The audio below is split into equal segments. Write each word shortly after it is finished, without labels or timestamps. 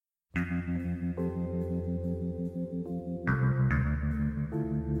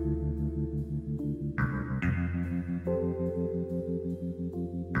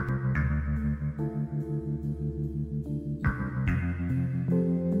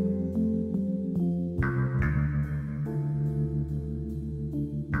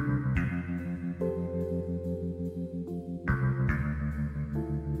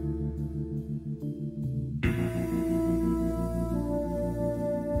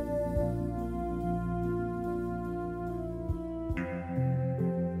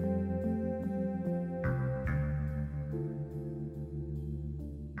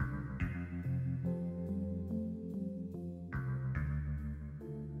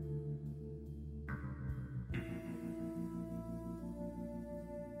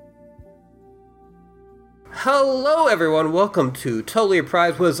Hello everyone, welcome to Totally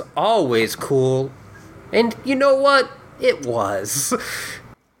Surprised Was Always Cool. And you know what? It was.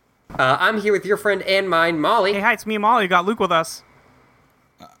 I'm here with your friend and mine, Molly. Hey, hi, it's me and Molly. You got Luke with us.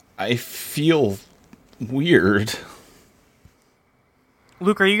 I feel weird.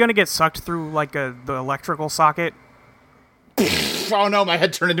 Luke, are you going to get sucked through, like, the electrical socket? Oh no, my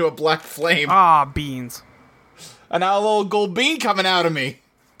head turned into a black flame. Ah, beans. And now a little gold bean coming out of me.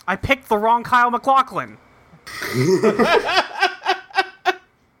 I picked the wrong Kyle MacLachlan.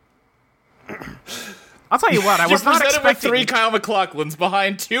 I'll tell you what, I was not expecting... You're presented with 3 Kyle MacLachlans.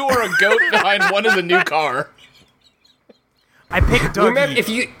 Behind 2 are a goat, behind 1 is a new car. I picked Dougie. Remember,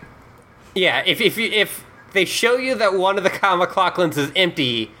 if they show you that one of the Kyle MacLachlans is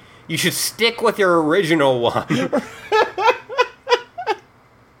empty, you should stick with your original one.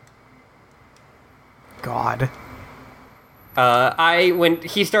 God. When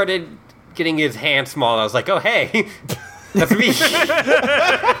he started getting his hand small, I was like, oh, hey, that's me.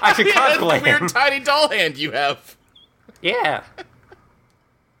 I should cosplay him. Weird tiny doll hand you have. Yeah.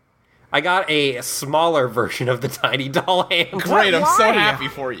 I got a smaller version of the tiny doll hand. Great, I'm so Why? happy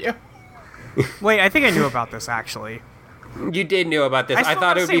for you. Wait, I think I knew about this, actually. You did know about this. I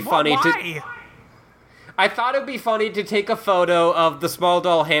thought it would be funny to... I thought it would be funny to take a photo of the small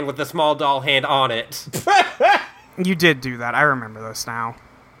doll hand with the small doll hand on it. You did do that. I remember this now.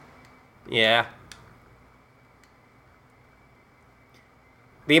 Yeah.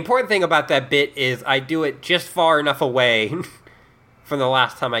 The important thing about that bit is I do it just far enough away from the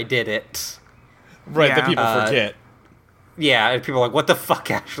last time I did it. Right, Yeah. that people forget. Yeah, and people are like, what the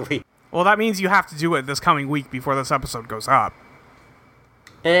fuck, Ashley? Well, that means you have to do it this coming week before this episode goes up.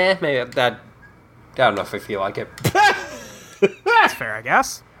 Maybe that... I don't know if I feel like it. That's fair, I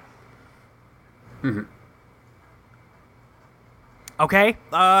guess. Mm-hmm. Okay,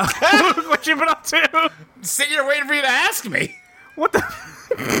 what you been up to? Sitting here waiting for you to ask me. What the...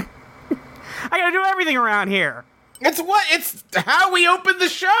 I gotta do everything around here. It's how we open the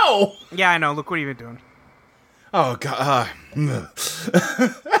show. Yeah, I know. Look, what have you been doing? Oh, God.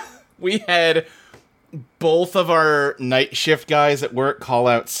 We had both of our night shift guys at work call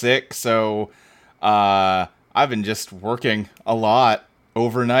out sick, so I've been just working a lot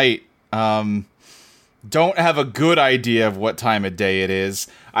overnight. Don't have a good idea of what time of day it is.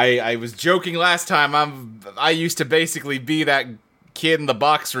 I was joking last time. I used to basically be that kid in the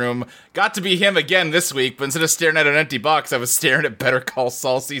box room. Got to be him again this week, but instead of staring at an empty box, I was staring at Better Call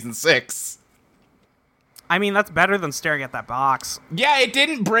Saul Season 6. I mean, that's better than staring at that box. Yeah, it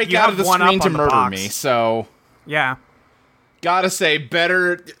didn't break You out have of the one screen up to on the murder box. me, so... Yeah. Gotta say,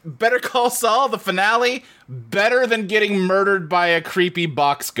 Better Call Saul, the finale, better than getting murdered by a creepy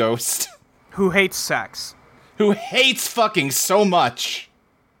box ghost. Who hates sex? Who hates fucking so much.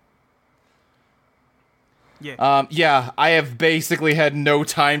 Yeah. Yeah, I have basically had no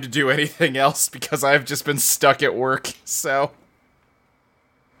time to do anything else because I've just been stuck at work, so...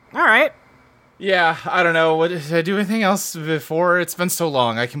 All right. Yeah, I don't know. What did I do anything else before? It's been so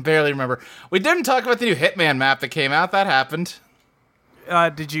long, I can barely remember. We didn't talk about the new Hitman map that came out. That happened.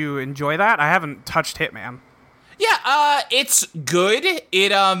 Did you enjoy that? I haven't touched Hitman. Yeah, it's good.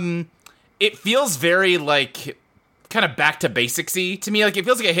 It feels very, like, kind of back to basics-y to me. Like, it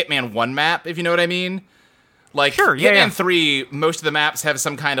feels like a Hitman 1 map, if you know what I mean. Like, Sure, yeah, Hitman yeah. 3, most of the maps have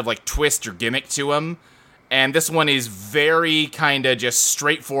some kind of, like, twist or gimmick to them. And this one is very kind of just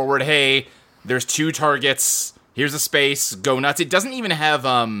straightforward. Hey, there's 2 targets. Here's a space. Go nuts. It doesn't even have,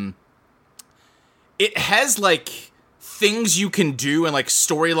 it has, like, things you can do and, like,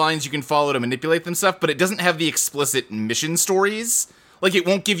 storylines you can follow to manipulate them stuff, but it doesn't have the explicit mission stories. Like, it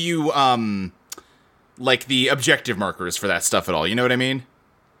won't give you, like, the objective markers for that stuff at all. You know what I mean?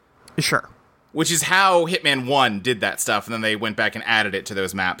 Sure. Which is how Hitman 1 did that stuff, and then they went back and added it to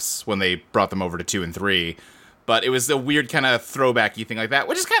those maps when they brought them over to 2 and 3. but it was a weird kind of throwbacky thing like that,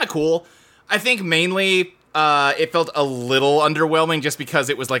 which is kind of cool. I think mainly it felt a little underwhelming just because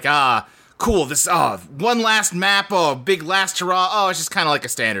it was like, cool, this, one last map, big last hurrah, it's just kind of like a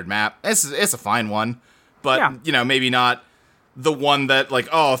standard map. It's a fine one, but, maybe not the one that, like,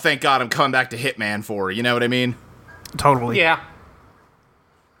 thank God I'm coming back to Hitman for, you know what I mean? Totally. Yeah.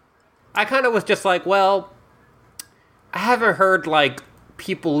 I kind of was just like, well, I haven't heard, like,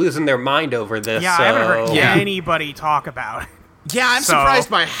 people losing their mind over this. Yeah, so... I haven't heard anybody talk about it. Yeah, I'm surprised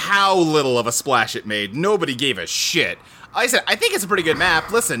by how little of a splash it made. Nobody gave a shit. I said, I think it's a pretty good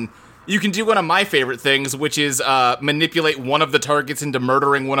map. Listen, you can do one of my favorite things, which is manipulate one of the targets into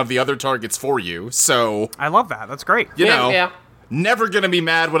murdering one of the other targets for you. So I love that. That's great. You know, never gonna be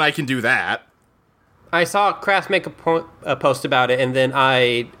mad when I can do that. I saw Crass make a post about it, and then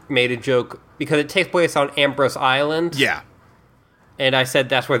I made a joke because it takes place on Ambrose Island. Yeah. And I said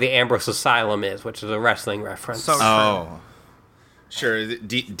that's where the Ambrose Asylum is, which is a wrestling reference. So true. Sure.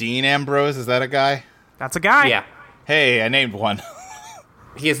 Dean Ambrose, is that a guy? That's a guy. Yeah. Hey, I named one.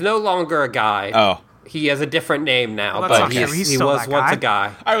 He is no longer a guy. Oh. He has a different name now, Well, but that's okay. he was once a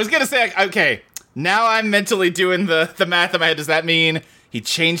guy. I was going to say, okay, now I'm mentally doing the math in my head. Does that mean he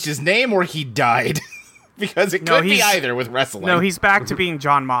changed his name or he died? Because it could be either with wrestling. No, he's back to being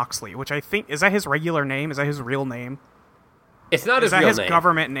John Moxley, which I think, is that his regular name? Is that his real name? It's not his real name. Is that his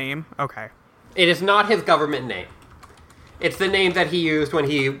government name? Okay. It is not his government name. It's the name that he used when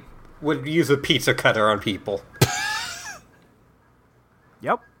he would use a pizza cutter on people.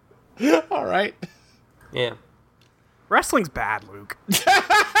 Yep. All right. Yeah. Wrestling's bad, Luke.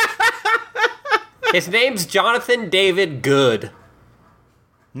 His name's Jonathan David Good.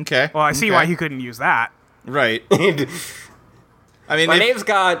 Okay. Well, I see why he couldn't use that. Right. I mean, My name's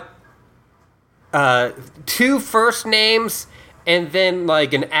got 2 first names and then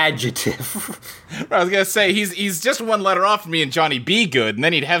like an adjective. I was gonna say he's just one letter off from me and Johnny B. Good, and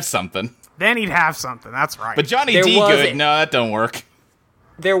then he'd have something. Then he'd have something. That's right. But Johnny D. Good, no, that don't work.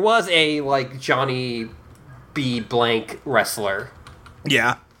 There was a like Johnny B. Blank wrestler.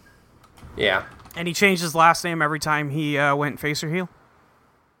 Yeah. Yeah. And he changed his last name every time he went face or heel?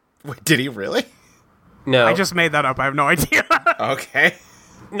 Wait, did he really? No. I just made that up. I have no idea. Okay.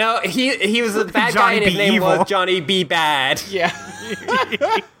 No, he was a bad Johnny guy and his B. name Evil. was Johnny B. Bad. Yeah.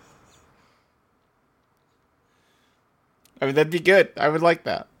 I mean, that'd be good. I would like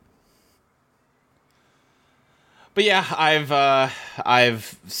that. But yeah,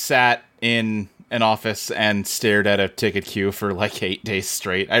 I've sat in an office and stared at a ticket queue for like 8 days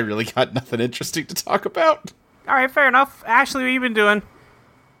straight. I really got nothing interesting to talk about. All right, fair enough. Ashley, what have you been doing?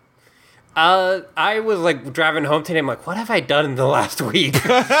 I was like driving home today. I'm like, what have I done in the last week? I'm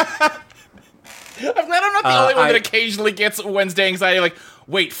glad I'm not the only one that occasionally gets Wednesday anxiety. Like,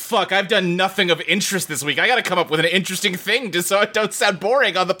 wait, fuck, I've done nothing of interest this week. I gotta come up with an interesting thing just so it don't sound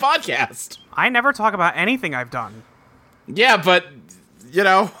boring on the podcast. I never talk about anything I've done. Yeah, but, you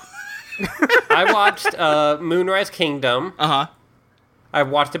know. I watched Moonrise Kingdom. Uh-huh. I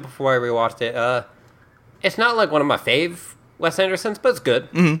watched it before I rewatched it. It's not like one of my fave Wes Andersons, but it's good.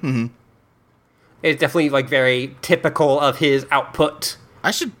 Mm-hmm. It's definitely like very typical of his output. I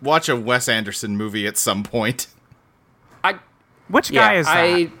should watch a Wes Anderson movie at some point. Which guy is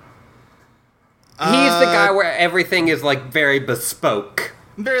that? He's the guy where everything is like very bespoke.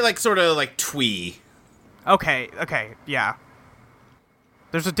 Very like sort of like twee. Okay, yeah.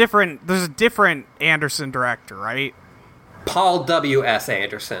 There's a different Anderson director, right? Paul W.S.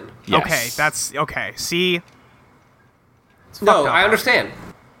 Anderson. Yes. Okay, that's okay. See? It's No, fucked up. I understand.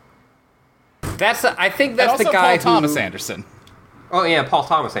 I think And that's also the guy Paul who... Thomas Anderson. Oh yeah, Paul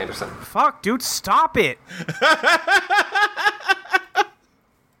Thomas Anderson. Fuck, dude, stop it.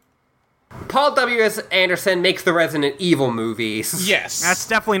 Paul W.S. Anderson makes the Resident Evil movies. Yes. That's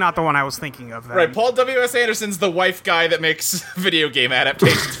definitely not the one I was thinking of then. right. Paul W.S. Anderson's the wife guy that makes video game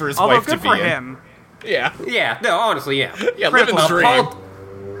adaptations for his Although wife to good be for in. him. Yeah. Yeah, no, honestly, yeah. Yeah, living the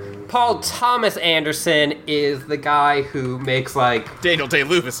dream. Paul Thomas Anderson is the guy who makes, like, Daniel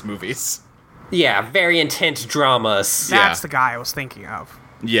Day-Lewis movies. yeah, very intense dramas. That's the guy I was thinking of.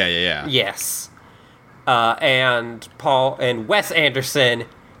 Yeah. Yes. And Wes Anderson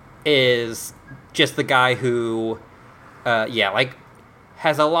is just the guy who, like,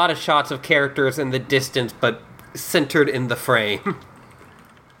 has a lot of shots of characters in the distance, but centered in the frame.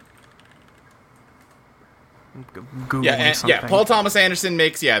 Googling something. Paul Thomas Anderson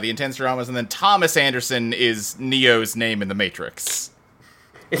makes, the intense dramas, and then Thomas Anderson is Neo's name in The Matrix.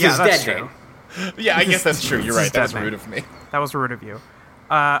 It's Yeah, his that's dead true. name. Yeah, I guess that's true. You're right. His That was dead name. rude of me. That was rude of you.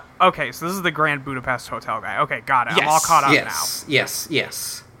 Okay, so this is the Grand Budapest Hotel guy. Okay, got it. I'm all Yes, caught up now.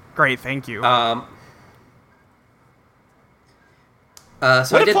 Yes. Great, thank you. Um, Pretty So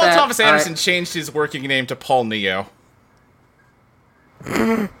What I if did Paul that. Thomas Anderson changed his working name to Paul Neo?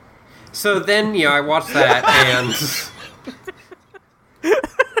 So then, I watched that, and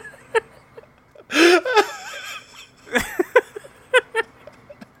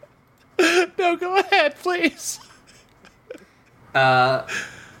No, go ahead, please. and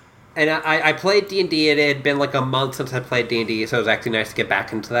I played D&D. It had been like a month since I played D&D, so it was actually nice to get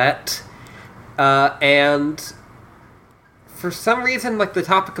back into that. And for some reason, like, the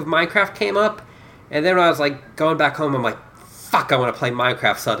topic of Minecraft came up, and then when I was like going back home, I'm like, fuck, I want to play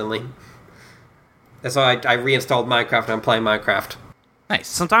Minecraft suddenly. And so I reinstalled Minecraft, and I'm playing Minecraft. Nice.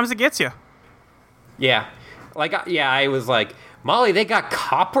 Sometimes it gets you. Yeah. I was like, Molly, they got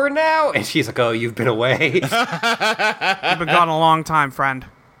copper now? And she's like, oh, you've been away. You've been gone a long time, friend.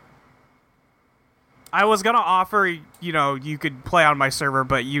 I was gonna offer, you could play on my server,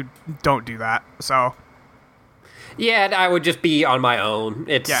 but you don't do that, so... Yeah, I would just be on my own.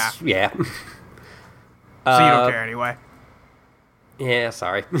 Yeah. So you don't care anyway. Yeah,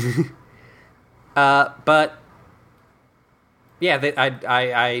 sorry. But yeah,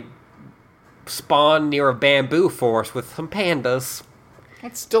 I spawned near a bamboo forest with some pandas.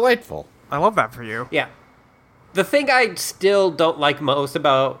 That's delightful. I love that for you. Yeah. The thing I still don't like most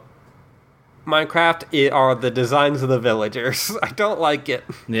about Minecraft are the designs of the villagers. I don't like it.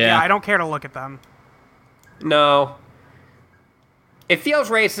 Yeah, I don't care to look at them. No. It feels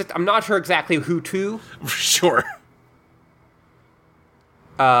racist. I'm not sure exactly who to. Sure.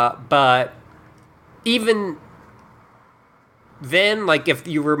 But even then, like, if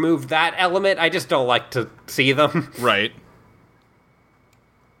you remove that element, I just don't like to see them. Right.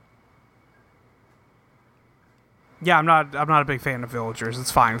 Yeah, I'm not a big fan of villagers.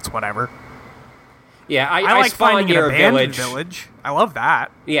 It's fine. It's whatever. Yeah, I like spawned finding near an a abandoned village. I love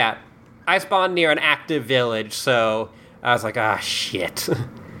that. Yeah, I spawned near an active village, so I was like, shit.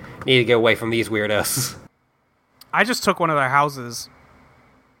 Need to get away from these weirdos. I just took one of their houses.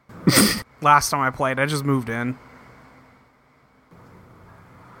 Last time I played, I just moved in.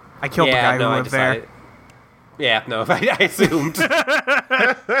 I killed the guy who lived there. Yeah, no, I assumed.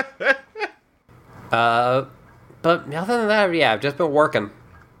 But other than that, yeah, I've just been working.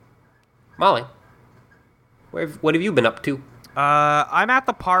 Molly, what have you been up to? I'm at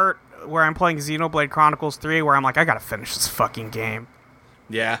the part where I'm playing Xenoblade Chronicles 3, where I'm like, I gotta finish this fucking game.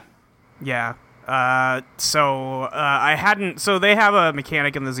 Yeah. Yeah. I hadn't... So they have a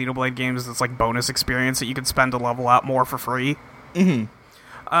mechanic in the Xenoblade games that's like bonus experience that you can spend to level up more for free. Mm-hmm.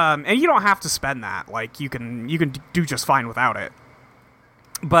 And you don't have to spend that. Like, you can do just fine without it.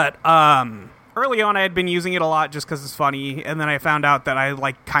 But, early on I had been using it a lot just because it's funny, and then I found out that I,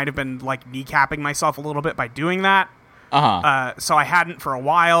 like, kind of been, like, kneecapping myself a little bit by doing that. So I hadn't for a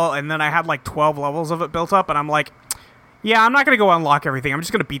while, and then I had, like, 12 levels of it built up, and I'm like... Yeah, I'm not going to go unlock everything. I'm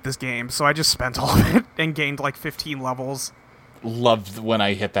just going to beat this game. So I just spent all of it and gained like 15 levels. Loved when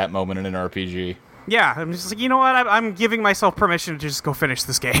I hit that moment in an RPG. Yeah, I'm just like, you know what? I'm giving myself permission to just go finish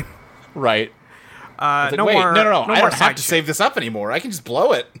this game. Right. Like, no wait, more. No. I don't have to shit. save this up anymore. I can just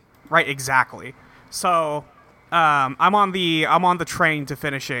blow it. Right, exactly. So, I'm on the train to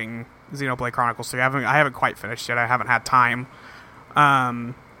finishing Xenoblade Chronicles 3. I haven't quite finished yet. I haven't had time.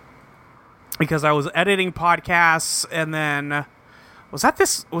 Because I was editing podcasts, and then was that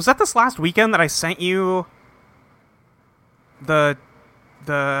this last weekend that I sent you the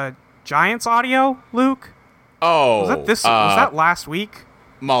Giants audio, Luke? Oh, Was that last week?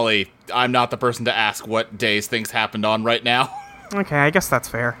 Molly, I'm not the person to ask what days things happened on right now. Okay, I guess that's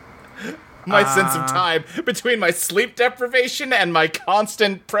fair. My sense of time between my sleep deprivation and my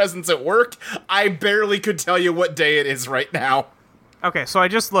constant presence at work, I barely could tell you what day it is right now. Okay, so I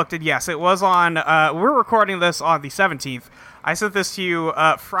just looked, and yes, it was on, we're recording this on the 17th. I sent this to you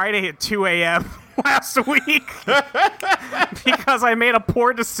Friday at 2 a.m. last week because I made a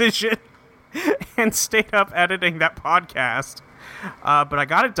poor decision and stayed up editing that podcast. But I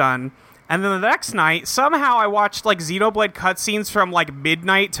got it done. And then the next night, somehow I watched, like, Xenoblade cutscenes from, like,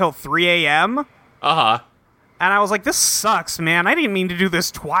 midnight till 3 a.m. Uh-huh. And I was like, this sucks, man. I didn't mean to do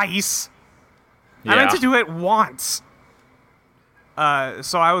this twice. Yeah. I meant to do it once.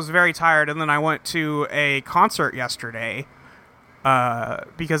 So I was very tired, and then I went to a concert yesterday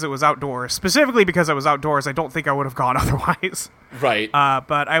because it was outdoors. Specifically because it was outdoors, I don't think I would have gone otherwise. Right.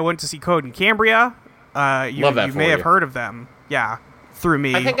 But I went to see Code and Cambria. You Love that you for may you. have heard of them. Yeah, through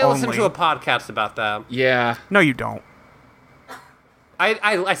me I think I only. listened to a podcast about that. Yeah. No, you don't.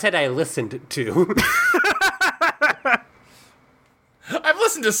 I said I listened to. I've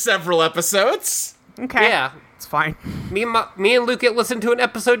listened to several episodes. Okay. Yeah. It's fine. Me and Luke listened to an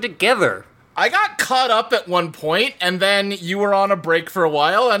episode together. I got caught up at one point, and then you were on a break for a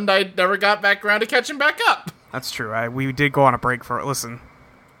while, and I never got back around to catching back up. That's true. We did go on a break for it. Listen,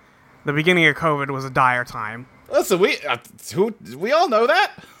 the beginning of COVID was a dire time. Listen, we all know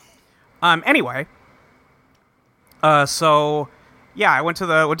that. Anyway, so yeah, I went to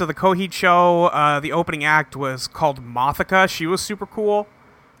the Coheed show. The opening act was called Mothica. She was super cool.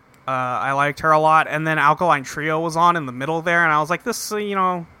 I liked her a lot. And then Alkaline Trio was on in the middle there, and I was like, this, maybe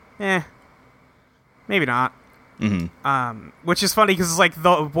not. Mm-hmm. Which is funny because it's like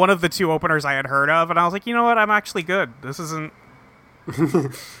one of the two openers I had heard of, and I was like, you know what? I'm actually good. This isn't.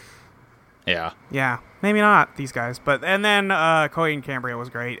 Yeah. Yeah, maybe not these guys, and then Coheed and Cambria was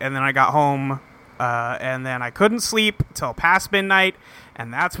great, and then I got home, and then I couldn't sleep till past midnight,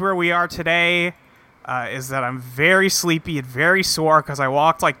 and that's where we are today. Is that I'm very sleepy and very sore because I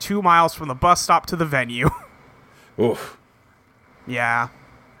walked like 2 miles from the bus stop to the venue. Oof. Yeah.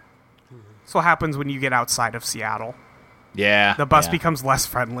 That's what happens when you get outside of Seattle. Yeah. The bus becomes less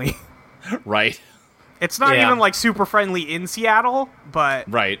friendly. Right. It's not even like super friendly in Seattle,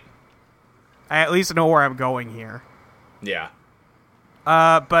 but right. I at least know where I'm going here. Yeah.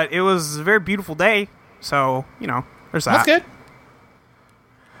 But it was a very beautiful day, so, there's that. That's good.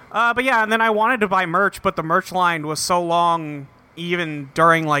 But yeah, and then I wanted to buy merch, but the merch line was so long, even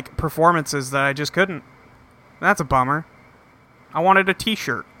during, like, performances, that I just couldn't. That's a bummer. I wanted a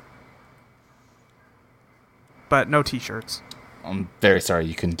t-shirt. But no t-shirts. I'm very sorry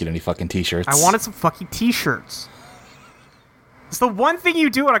you couldn't get any fucking t-shirts. I wanted some fucking t-shirts. It's the one thing you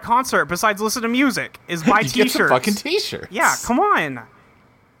do at a concert besides listen to music, is buy t-shirts. Get some fucking t-shirts. Yeah, come on.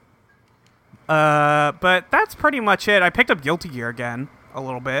 But that's pretty much it. I picked up Guilty Gear again a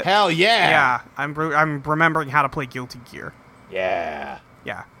little bit. Hell yeah. Yeah, I'm remembering how to play Guilty Gear. Yeah.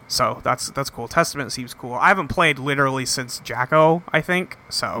 Yeah, so that's cool. Testament seems cool. I haven't played literally since Jacko, I think.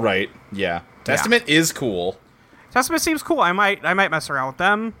 So Right. Yeah. Testament is cool. Testament seems cool. I might mess around with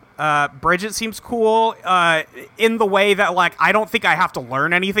them. Bridget seems cool. In the way that like I don't think I have to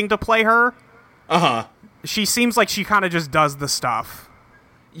learn anything to play her. Uh-huh. She seems like she kind of just does the stuff.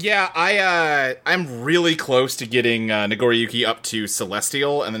 Yeah, I'm really close to getting Nagoriyuki up to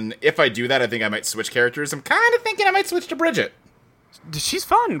Celestial, and then if I do that, I think I might switch characters. I'm kind of thinking I might switch to Bridget. She's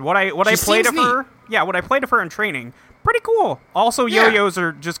fun. What I played of her, what I played of her in training, pretty cool. Also, yo-yos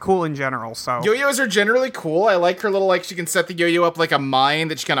are just cool in general. So yo-yos are generally cool. I like her little like she can set the yo-yo up like a mine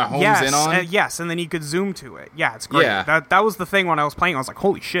that she kind of homes in on. Yes, and then you could zoom to it. Yeah, it's great. Yeah. That was the thing when I was playing. I was like,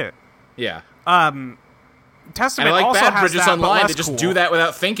 holy shit. Yeah. Testament and I like also Bad has Bridges that, Online but to just cool. do that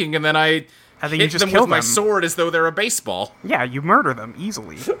without thinking, and then I and then hit you just them kill with my them. sword as though they're a baseball. Yeah, you murder them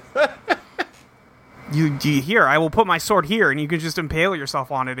easily. you here? I will put my sword here, and you can just impale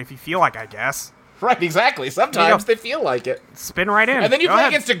yourself on it if you feel like. I guess. Right, exactly. Sometimes they feel like it. Spin right in, and then you Go play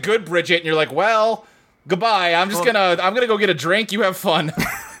ahead. against a good Bridget, and you're like, well, goodbye. I'm gonna go get a drink. You have fun.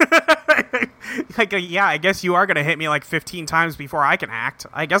 Like, yeah, I guess you are gonna hit me like 15 times before I can act.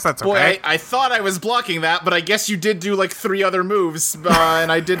 I guess that's okay. Boy, I thought I was blocking that, but I guess you did do like 3 other moves,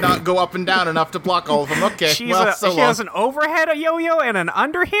 and I did not go up and down enough to block all of them. Okay, she so has an overhead yo-yo and an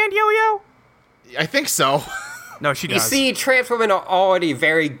underhand yo-yo? I think so. No, she does. You see, Transformers are already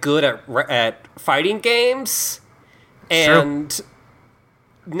very good at fighting games, and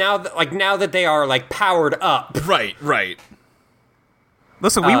now that they are like powered up, Right.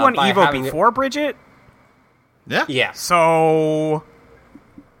 Listen, we won by Evo having before Bridget, yeah. so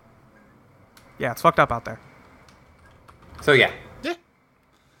yeah, it's fucked up out there. So yeah.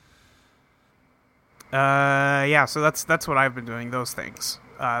 Yeah, so that's what I've been doing. Those things.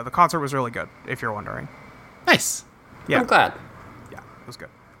 The concert was really good, if you're wondering. Nice. Yeah, I'm glad. yeah, it was good.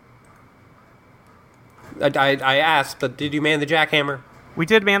 I asked, but did you man the jackhammer? We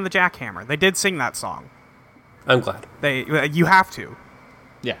did man the jackhammer. They did sing that song. I'm glad. You have to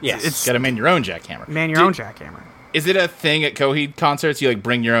Yeah. Yes. It's got to man your own jackhammer. man your own jackhammer. Is it a thing at Coheed concerts? You like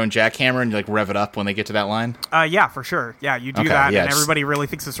bring your own jackhammer and you like rev it up when they get to that line? Yeah, for sure. Yeah, you do Okay, that, yeah, and just- everybody really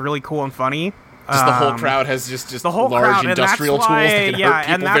thinks it's really cool and funny. Just the whole crowd has just The whole large crowd, industrial and that's why, tools that can hurt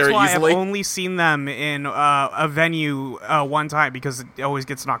people and that's very why easily. I've only seen them in a venue one time because it always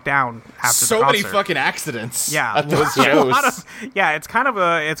gets knocked down after So the many concert. fucking accidents Yeah, at those a shows. lot of- yeah, it's kind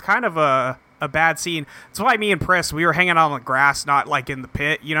of a bad scene. That's why me and Priss, we were hanging out on the grass, not like in the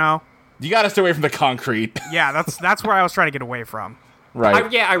pit, you know. You gotta stay away from the concrete. Yeah, that's where I was trying to get away from.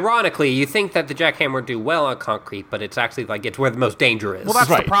 Right. Yeah, ironically, you think that the jackhammer would do well on concrete, but it's actually like it's where the most danger is. Well, that's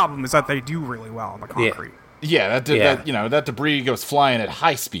Right. the problem, is that they do really well on the concrete. Yeah, Yeah. that debris goes flying at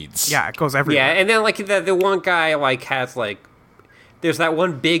high speeds. Yeah, it goes everywhere. yeah, and then like the one guy like has like there's that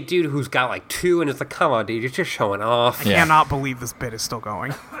one big dude who's got like 2, and it's like, come on, dude, you're just showing off. I cannot believe this bit is still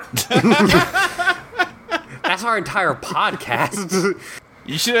going. That's our entire podcast.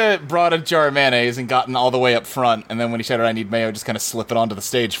 You should have brought a jar of mayonnaise and gotten all the way up front, and then when he shouted, "I need mayo," just kind of slip it onto the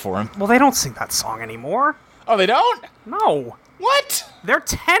stage for him. Well, they don't sing that song anymore. Oh, they don't? No. What? They're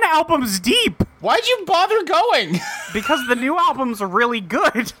 10 albums deep. Why'd you bother going? Because the new albums are really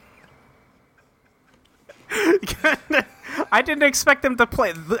good. I didn't expect them to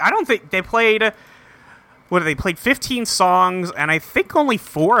play. I don't think they played. They played 15 songs, and I think only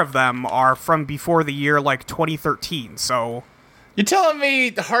 4 of them are from before the year like 2013. So You telling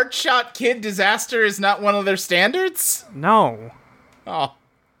me Heartshot Kid Disaster is not one of their standards? no, Oh,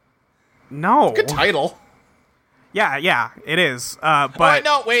 no. good title. Yeah, it is. But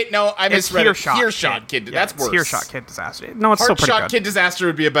no, I it's misread it. Hearshot Kid. Yeah, That's it's worse. Hearshot Kid Disaster. No, it's still pretty Heartshot good. Kid Disaster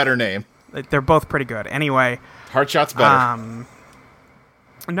would be a better name. They're both pretty good. Anyway, Heartshot's better.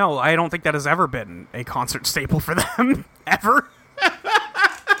 no, I don't think that has ever been a concert staple for them ever.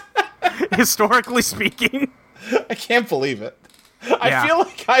 Historically speaking. I can't believe it. Yeah. I feel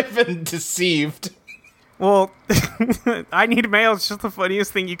like I've been deceived. Well, I Need Mail is just the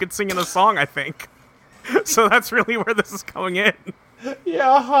funniest thing you could sing in a song, I think. So that's really where this is going in.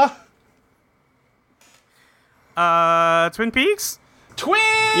 Yeah. Twin Peaks? Twin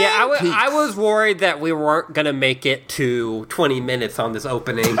Yeah, Peaks. I was worried that we weren't going to make it to 20 minutes on this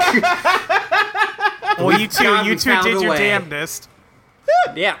opening. Well, you two found did a your way. damnedest.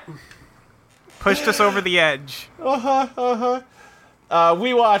 Yeah. Pushed us over the edge.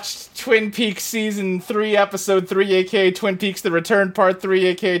 We watched Twin Peaks Season 3, Episode 3, a.k.a. Twin Peaks The Return Part 3,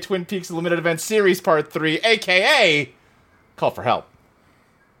 a.k.a. Twin Peaks The Limited Event Series Part 3, a.k.a. Call for Help.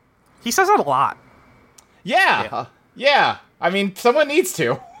 He says that a lot. Yeah. I mean, someone needs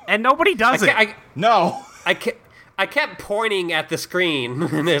to. And nobody does it. No. I kept pointing at the screen,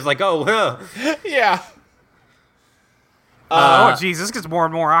 and there's like, oh, huh. Yeah. Oh, jeez, this gets more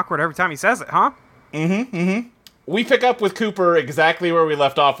and more awkward every time he says it, huh? We pick up with Cooper exactly where we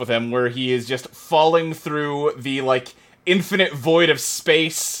left off with him, where he is just falling through the, like, infinite void of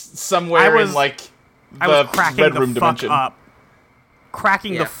space somewhere in, like, I was the cracking Red the Room fuck dimension. up.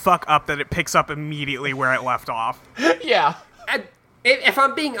 Cracking Yeah. the fuck up that it picks up immediately where it left off. Yeah. If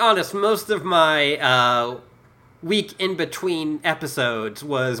I'm being honest, most of my week in between episodes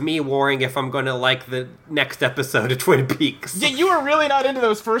was me worrying if I'm going to like the next episode of Twin Peaks. Yeah, you were really not into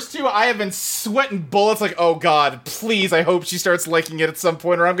those first two. I have been sweating bullets like, oh god, please, I hope she starts liking it at some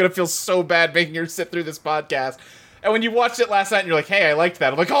point, or I'm gonna feel so bad making her sit through this podcast. And when you watched it last night and you're like, hey, I liked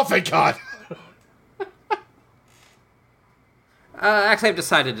that, I'm like, oh, thank god. Actually, I've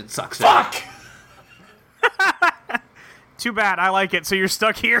decided it sucks. now. Fuck! Too bad, I like it, so you're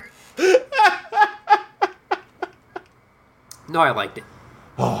stuck here. No, I liked it.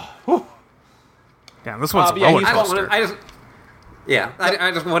 Damn, this one's a yeah, roller he's I don't coaster. want to.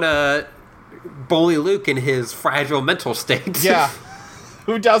 I just want to bully Luke in his fragile mental state. Yeah.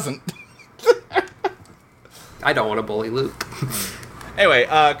 Who doesn't? I don't want to bully Luke. Anyway,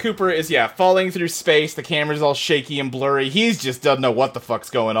 Cooper is, falling through space, the camera's all shaky and blurry, he's just doesn't know what the fuck's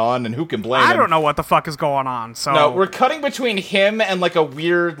going on, and who can blame him? I don't know what the fuck is going on, so... No, we're cutting between him and, like, a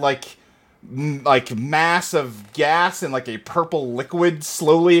weird, like mass of gas and, like, a purple liquid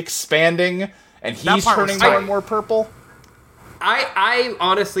slowly expanding, and he's part was turning tight. more and more purple. I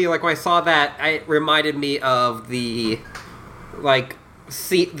honestly, like, when I saw that, it reminded me of the, like,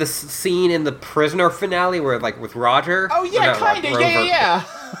 the scene in the Prisoner finale where, like, with Roger. Oh, yeah, Or, kinda, Rover. yeah.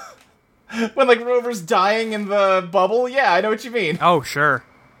 When, like, Rover's dying in the bubble, yeah, I know what you mean. Oh, sure.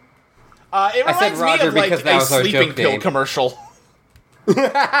 It I said reminds Roger me of, like, because that a was our sleeping joke pill name. commercial. Like,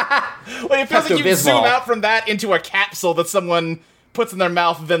 it feels like you zoom Pepto-Bismol. out from that into a capsule that someone puts in their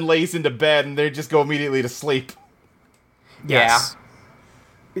mouth and then lays into bed, and they just go immediately to sleep. Yes.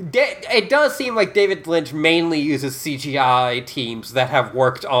 It does seem like David Lynch mainly uses CGI teams that have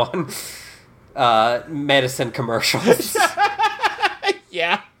worked on medicine commercials.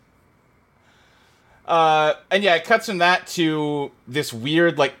 Yeah. And yeah, it cuts from that to this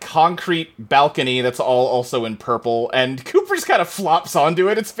weird, like, concrete balcony that's all also in purple, and Cooper just kind of flops onto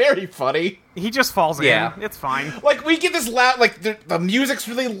it. It's very funny. He just falls Yeah. in. It's fine. Like, we get this loud, like, the music's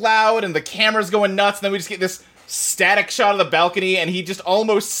really loud, and the camera's going nuts, and then we just get this static shot of the balcony, and he just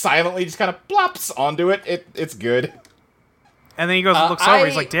almost silently just kind of plops onto it. It's good. And then he goes and looks over.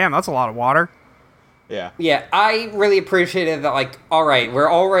 He's I- like, damn, that's a lot of water. Yeah. Yeah, I really appreciated that, like, alright, we're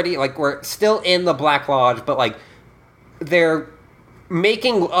already, like, we're still in the Black Lodge, but, like, they're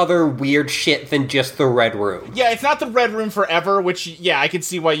making other weird shit than just the Red Room. Yeah, it's not the Red Room forever, which, yeah, I can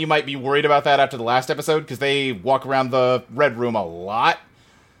see why you might be worried about that after the last episode, because they walk around the Red Room a lot.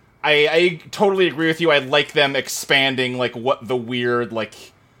 I totally agree with you. I like them expanding, like, what the weird, like,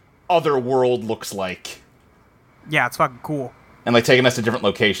 other world looks like. Yeah, it's fucking cool. And, like, taking us to different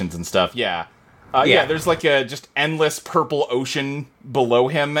locations and stuff, yeah. Yeah, there's, like, a just endless purple ocean below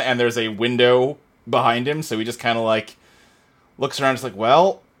him, and there's a window behind him, so he just kind of, like, looks around, just like,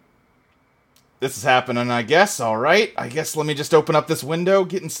 well, this is happening, I guess, alright. I guess let me just open up this window,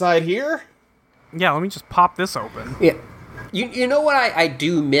 get inside here. Yeah, let me just pop this open. Yeah. You know what I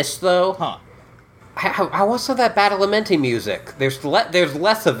do miss, though? Huh. I want some of that Badalamenti music. There's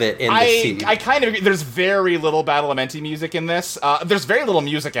less of it in this series. I kind of agree. There's very little Badalamenti music in this. There's very little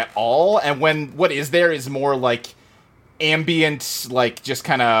music at all, and what is there is more, like, ambient, like, just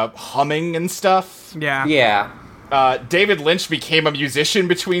kind of humming and stuff. Yeah. Yeah. David Lynch became a musician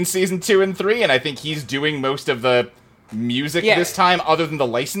between season 2 and 3, and I think he's doing most of the music this time, other than the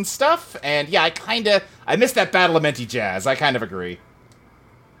licensed stuff. And yeah, I miss that Badalamenti jazz. I kind of agree.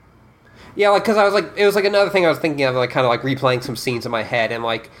 Yeah, like, because it was like another thing I was thinking of, like, kind of like replaying some scenes in my head, and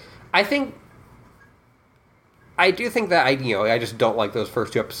like, I do think that I just don't like those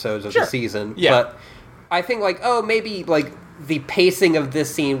first 2 episodes of the season. Yeah. But I think, like, maybe, like, the pacing of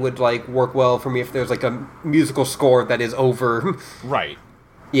this scene would, like, work well for me if there's, like, a musical score that is over. Right.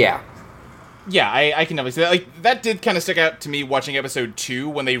 Yeah. Yeah, I can definitely see that. Like, that did kind of stick out to me watching episode 2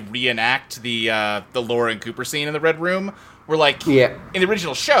 when they reenact the Laura and Cooper scene in the Red Room. Where, like, in the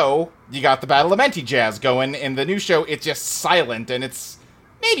original show, you got the Badalamenti jazz going. In the new show, it's just silent, and it's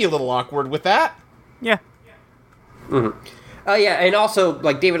maybe a little awkward with that. Yeah. Mm-hmm. Yeah, and also,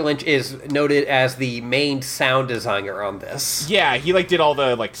 like, David Lynch is noted as the main sound designer on this. Yeah, he, like, did all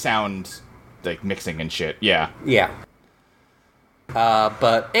the, like, sound, like, mixing and shit, yeah. Yeah.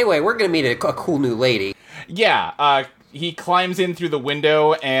 But anyway, we're gonna meet a cool new lady. Yeah, he climbs in through the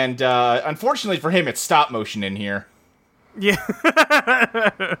window, and, unfortunately for him, it's stop motion in here. Yeah.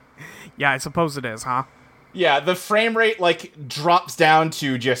 Yeah, I suppose it is, huh? Yeah, the frame rate, like, drops down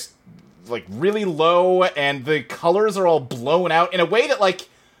to just, like, really low, and the colors are all blown out in a way that, like,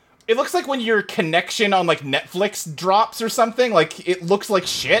 it looks like when your connection on, like, Netflix drops or something. Like, it looks like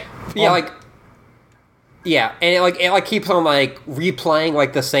shit. Yeah, yeah, and it keeps on, like, replaying,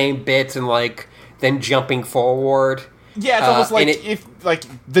 like, the same bits and, like, then jumping forward. Yeah, it's almost like if, like,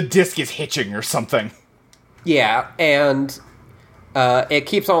 the disc is hitching or something. Yeah, and it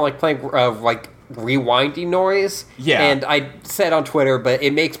keeps on, like, playing, like, rewinding noise. Yeah. And I said on Twitter, but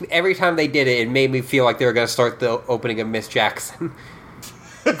it makes me, every time they did it, it made me feel like they were going to start the opening of Miss Jackson.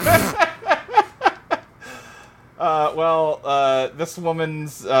 This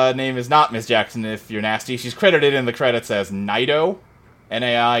woman's name is not Miss Jackson, if you're nasty. She's credited in the credits as Naido.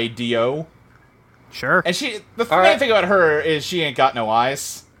 Naido. Sure. And the main thing about her is she ain't got no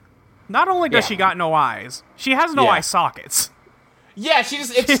eyes. Not only does she got no eyes, she has no eye sockets. Yeah,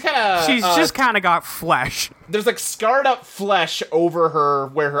 it's kind of... She's just kind of got flesh. There's, like, scarred up flesh over her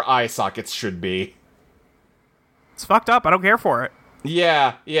where her eye sockets should be. It's fucked up. I don't care for it.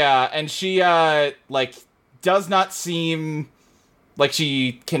 Yeah, and she, like, does not seem like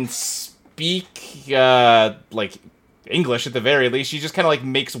she can speak, like, English at the very least. She just kind of, like,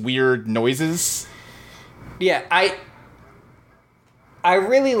 makes weird noises. Yeah, I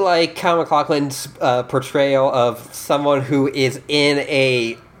really like Kyle MacLachlan's portrayal of someone who is in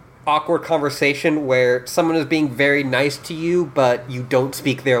a awkward conversation where someone is being very nice to you, but you don't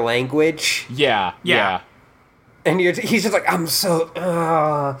speak their language. Yeah. And he's just like, I'm so...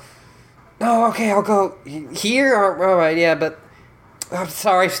 oh, okay, I'll go here? All right, yeah, but... I'm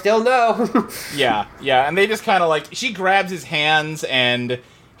sorry, still no. Yeah, and they just kind of, like... She grabs his hands, and...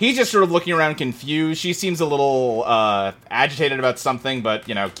 He's just sort of looking around confused. She seems a little agitated about something, but,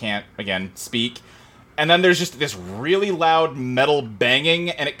 can't, again, speak. And then there's just this really loud metal banging,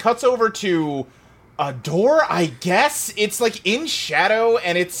 and it cuts over to a door, I guess? It's, like, in shadow,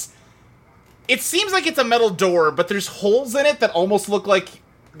 and it seems like it's a metal door, but there's holes in it that almost look like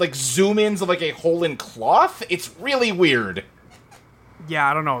zoom-ins of, like, a hole in cloth. It's really weird. Yeah,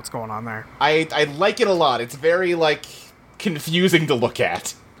 I don't know what's going on there. I like it a lot. It's very, like, confusing to look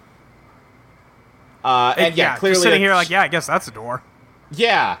at. And clearly just sitting here like, I guess that's a door.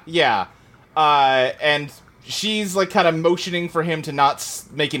 Yeah. And she's, like, kind of motioning for him to not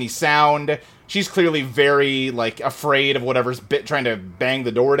make any sound. She's clearly very, like, afraid of whatever's trying to bang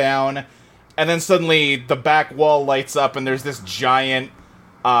the door down. And then suddenly the back wall lights up and there's this giant,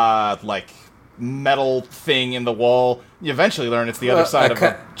 like, metal thing in the wall. You eventually learn it's the other side of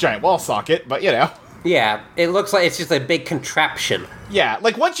a giant wall socket, but, Yeah, it looks like it's just a big contraption. Yeah,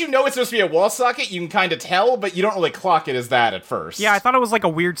 like once you know it's supposed to be a wall socket, you can kind of tell, but you don't really clock it as that at first. Yeah, I thought it was like a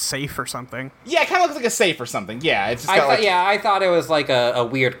weird safe or something. Yeah, it kind of looks like a safe or something. Yeah, it's just got I thought it was like a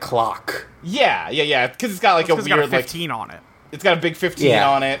weird clock. Yeah, because it's got like a weird, It's got a 15 on it. It's got a big 15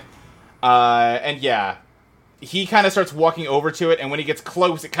 on it. And yeah, he kind of starts walking over to it, and when he gets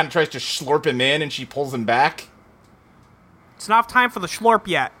close, it kind of tries to slurp him in, and she pulls him back. It's not time for the slurp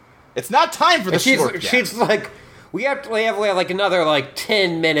yet. It's not time for the slurp yet. She's like, we have like another like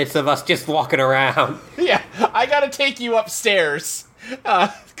 10 minutes of us just walking around. Yeah, I gotta take you upstairs.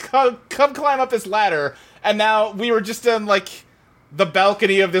 Come climb up this ladder. And now we were just on like the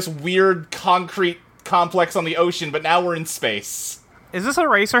balcony of this weird concrete complex on the ocean, but now we're in space. Is this a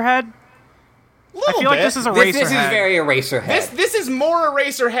Eraserhead? I feel like this is a Eraserhead. This is very Eraserhead. This is more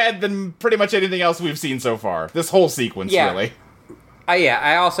Eraserhead than pretty much anything else we've seen so far. This whole sequence, really.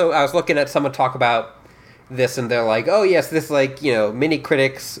 I was looking at someone talk about this, and they're like, oh yes, this like, many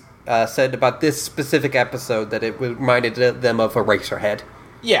critics said about this specific episode that it reminded them of Eraserhead.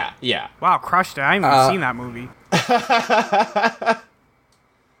 Yeah. Wow, crushed it. I haven't even seen that movie.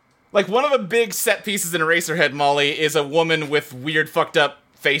 Like, one of the big set pieces in Eraserhead, Molly, is a woman with weird fucked up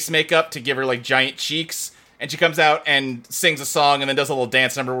face makeup to give her, like, giant cheeks, and she comes out and sings a song and then does a little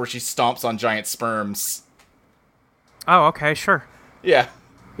dance number where she stomps on giant sperms. Oh, okay, sure. Yeah.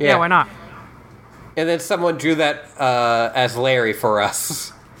 Yeah, why not? And then someone drew that as Larry for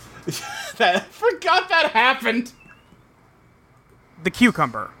us. I forgot that happened. The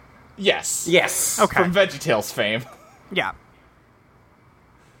cucumber. Yes. Okay. From VeggieTales fame. Yeah.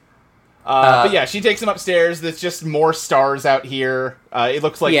 But yeah, she takes him upstairs. There's just more stars out here. It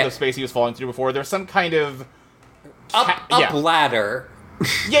looks like the space he was falling through before. There's some kind of up ladder.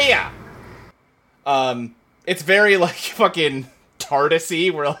 Yeah. It's very like fucking TARDIS-y.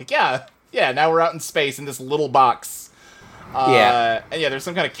 We're like, yeah. Now we're out in space in this little box. And yeah, there's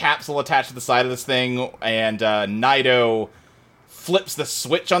some kind of capsule attached to the side of this thing, and Nido flips the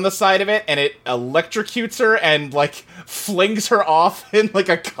switch on the side of it, and it electrocutes her and like flings her off in like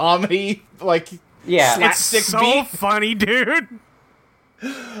a comedy slapstick It's so beat. funny, dude.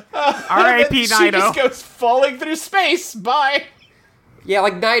 R.I.P. She Nido. just goes falling through space. Bye. Yeah,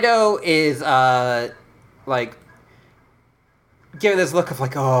 like Nido is like giving this look of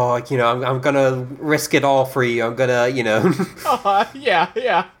like, oh, like, I'm gonna risk it all for you. I'm gonna,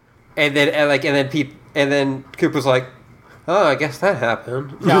 Yeah. And then Cooper's like, oh, I guess that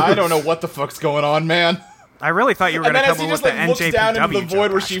happened. Yeah, I don't know what the fuck's going on, man. I really thought you were And going then to as come he up with just the like looks down NJPW into the void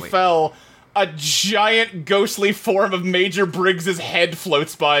joke, where she actually. fell, a giant ghostly form of Major Briggs' head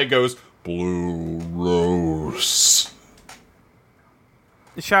floats by and goes, Blue Rose.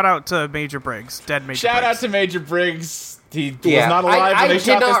 Shout out to Major Briggs, dead Major Shout Briggs. out to Major Briggs. He was Yeah, not alive I when they did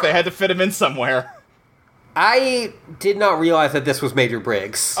shot this. not- They had to fit him in somewhere. I did not realize that this was Major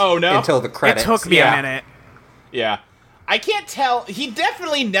Briggs. Oh, no? Until the It credits. took me a minute. Yeah. I can't tell. He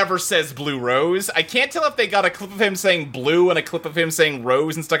definitely never says Blue Rose. I can't tell if they got a clip of him saying blue and a clip of him saying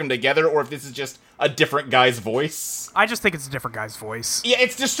rose and stuck them together, or if this is just a different guy's voice. I just think it's a different guy's voice. Yeah,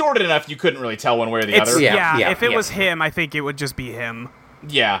 it's distorted enough you couldn't really tell one way or the other. Yeah. If it was him, I think it would just be him.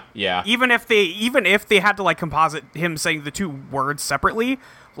 Yeah. Even if they had to like composite him saying the two words separately,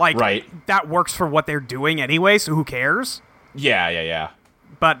 like Right. that works for what they're doing anyway, so who cares? Yeah.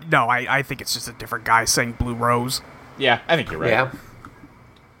 But no, I think it's just a different guy saying Blue Rose. Yeah, I think you're right. Yeah.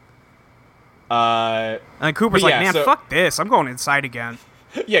 And Cooper's But like, yeah, man, so- fuck this. I'm going inside again.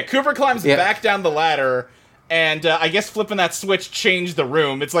 Yeah, Cooper climbs Yeah. back down the ladder, and I guess flipping that switch changed the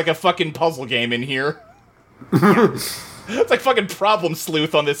room. It's like a fucking puzzle game in here. It's like fucking Problem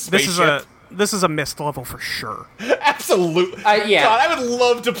Sleuth on this spaceship. This is a missed level for sure. Absolutely. Yeah. God, I would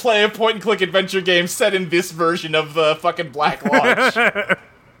love to play a point-and-click adventure game set in this version of the fucking Black Lodge.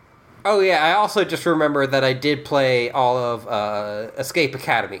 Oh yeah, I also just remember that I did play all of Escape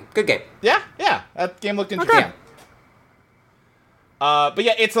Academy. Good game. yeah, that game looked interesting. Okay. But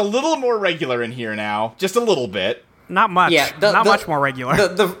yeah, it's a little more regular in here now. Just a little bit. Not much. Yeah, Not much more regular.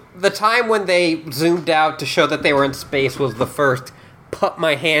 The time when they zoomed out to show that they were in space was the first put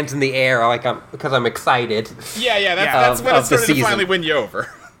my hands in the air because I'm excited. Yeah, that's when it Of the started to season. finally win you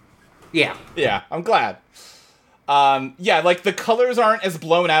over. Yeah. Yeah, I'm glad. Yeah, like the colors aren't as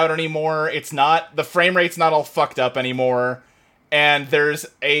blown out anymore. The frame rate's not all fucked up anymore. And there's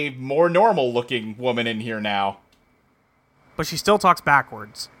a more normal looking woman in here now. But she still talks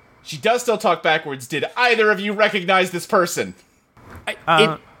backwards. She does still talk backwards. Did either of you recognize this person?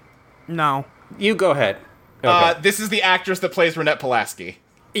 No. You go ahead. Okay. This is the actress that plays Renette Pulaski.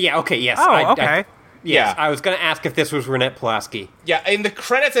 Yeah. Okay. Yes. Oh, okay. Yes, Yeah. I was going to ask if this was Renette Pulaski. Yeah, in the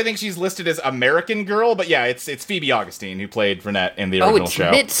credits, I think she's listed as American Girl, but yeah, it's Phoebe Augustine who played Renette in the Oh, original it's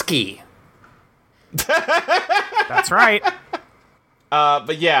show. Mitski. That's right.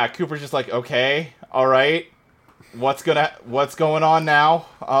 But yeah, Cooper's just like, okay, all right, what's going on now?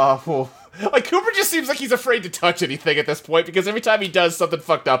 Like Cooper just seems like he's afraid to touch anything at this point because every time he does, something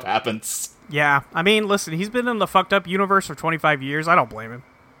fucked up happens. Yeah, I mean, listen, he's been in the fucked up universe for 25 years. I don't blame him.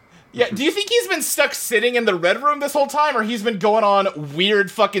 Yeah, do you think he's been stuck sitting in the Red Room this whole time, or he's been going on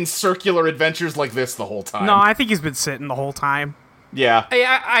weird fucking circular adventures like this the whole time? No, I think he's been sitting the whole time. Yeah,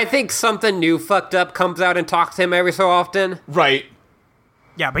 I think something new fucked up comes out and talks to him every so often. right.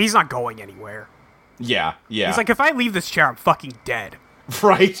 Yeah, but he's not going anywhere. Yeah. He's like, if I leave this chair, I'm fucking dead.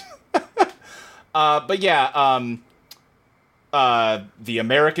 Right. But yeah, the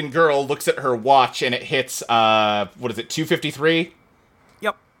American Girl looks at her watch and it hits, 2:53?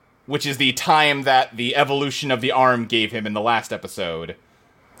 Yep. Which is the time that the evolution of the arm gave him in the last episode.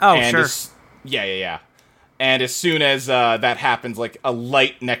 Oh, And sure. Yeah. And as soon as that happens, like, a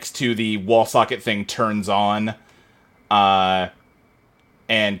light next to the wall socket thing turns on,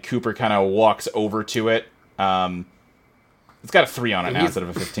 and Cooper kind of walks over to it. It's got a 3 on it now instead of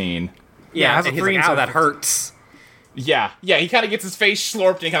a 15. Yeah, it has a and he's 3 like, instead "Ow, of that 15." hurts." Yeah, he kind of gets his face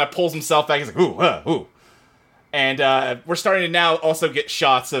slurped and he kind of pulls himself back. He's like, ooh. And we're starting to now also get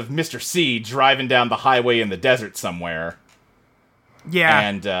shots of Mr. C driving down the highway in the desert somewhere. Yeah.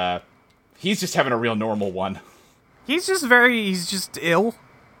 And he's just having a real normal one. He's just ill.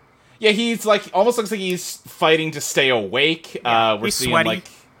 Yeah, he's like, almost looks like he's fighting to stay awake. Yeah, We're he's seeing sweaty.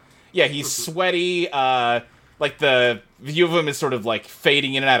 he's sweaty. Like the view of him is sort of like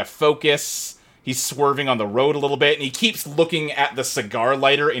fading in and out of focus. He's swerving on the road a little bit, and he keeps looking at the cigar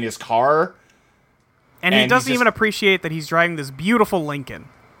lighter in his car. And he And doesn't he's even just- appreciate that he's driving this beautiful Lincoln.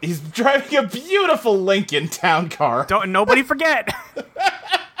 He's driving a beautiful Lincoln town car. Nobody forget.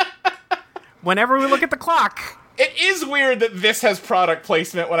 Whenever we look at the clock. It is weird that this has product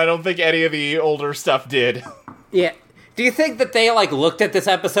placement when I don't think any of the older stuff did. Yeah. Do you think that they looked at this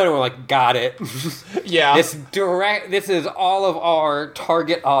episode and were like, "Got it. Yeah. This is all of our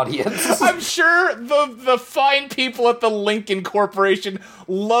target audience." I'm sure the fine people at the Lincoln Corporation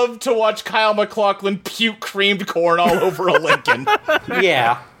love to watch Kyle MacLachlan puke creamed corn all over a Lincoln.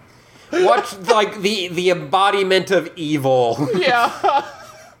 Yeah. Watch the embodiment of evil. Yeah.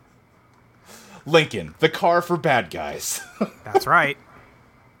 Lincoln, the car for bad guys. That's right.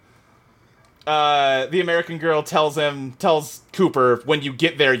 The American Girl tells Cooper, when you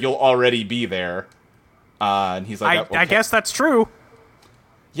get there, you'll already be there. And he's like, I guess that's true.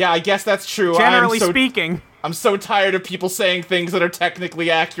 Yeah, I guess that's true. Generally speaking. I'm so tired of people saying things that are technically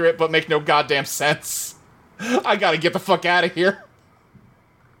accurate but make no goddamn sense. I gotta get the fuck out of here.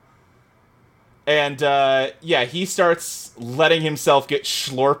 And, he starts letting himself get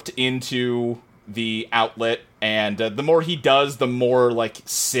slurped into the outlet, and the more he does, the more,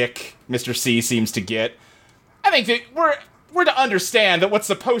 sick Mr. C seems to get. I think that we're to understand that what's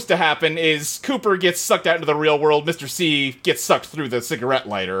supposed to happen is Cooper gets sucked out into the real world, Mr. C gets sucked through the cigarette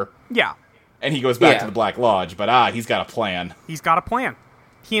lighter, Yeah. and he goes back Yeah. to the Black Lodge, but he's got a plan. He's got a plan.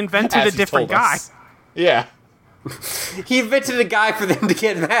 He invented As a he's different told guy. us. Yeah. He invented a guy for them to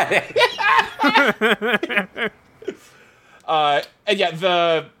get mad at. And yeah,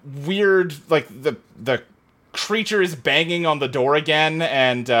 the weird, the creature is banging on the door again,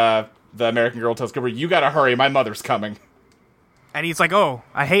 and the American Girl tells Cooper, "You gotta hurry, my mother's coming." And he's like, oh,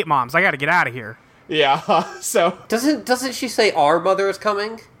 I hate moms. I gotta get out of here. Yeah, so Doesn't she say our mother is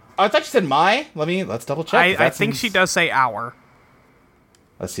coming? I thought you said my. Let's double check. I think she does say our.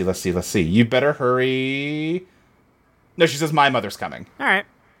 Let's see. You better hurry. No, she says my mother's coming. All right.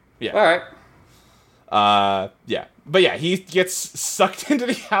 Yeah. All right. Yeah. But yeah, he gets sucked into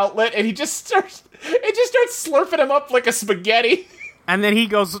the outlet, and it just starts slurping him up like a spaghetti. And then he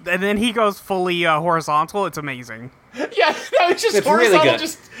goes fully horizontal. It's amazing. Yeah, no, it's just It's really horizontal, good.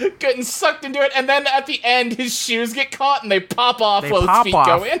 just getting sucked into it, and then at the end, his shoes get caught, and they pop off They while pop his feet off.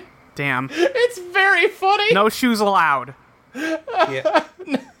 go in. Damn. It's very funny. No shoes allowed. Yeah.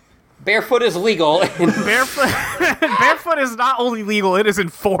 Barefoot is legal. Barefoot is not only legal, it is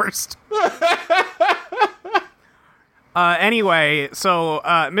enforced. Anyway, so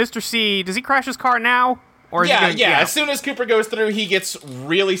Mr. C, does he crash his car now? Or is he gonna, yeah. As soon as Cooper goes through, he gets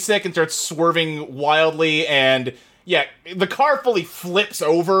really sick and starts swerving wildly, and yeah, the car fully flips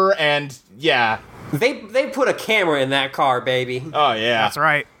over, and yeah. They put a camera in that car, baby. Oh, yeah. That's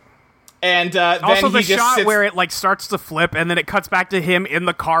right. And then Also, the he just shot sits... where it like starts to flip and then it cuts back to him in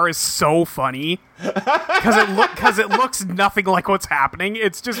the car is so funny because it looks nothing like what's happening.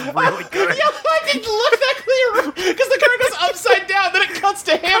 It's just really good. Yeah, I didn't look that clear because the car goes upside down, then it cuts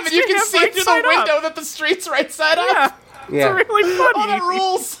to him, and you can see right through side the window up. that the street's right side Yeah, up. Yeah. it's really funny. Oh, that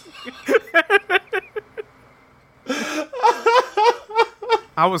rules.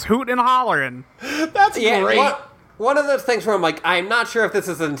 I was hooting and hollering. That's great. One of those things where I'm like, I'm not sure if this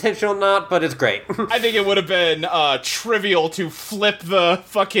is intentional or not, but it's great. I think it would have been trivial to flip the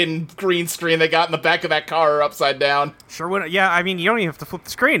fucking green screen they got in the back of that car upside down. Sure would. Yeah, I mean, you don't even have to flip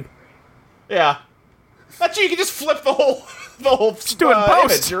the screen. Yeah. Actually, you can just flip the whole do it in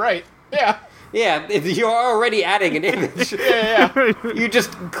post. image. You're right. Yeah. Yeah, you're already adding an image. Yeah. You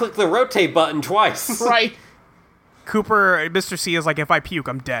just click the rotate button twice. Right. Cooper, Mr. C is like, if I puke,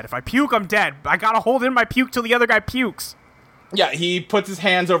 I'm dead. If I puke, I'm dead. I gotta hold in my puke till the other guy pukes. Yeah, he puts his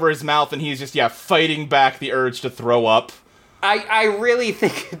hands over his mouth and he's just, fighting back the urge to throw up. I really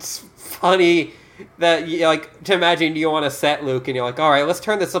think it's funny that, to imagine you on a set, Luke, and you're like, all right, let's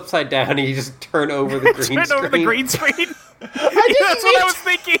turn this upside down, and you just turn over the green screen. Turn over the green screen. That's didn't what I was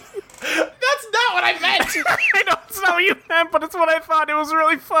thinking. That's not what I meant! I know it's not what you meant, but it's what I thought. It was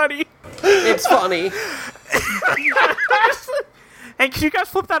really funny. It's funny. Hey, can you guys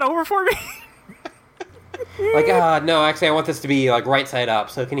flip that over for me? Like, no, actually, I want this to be, right side up,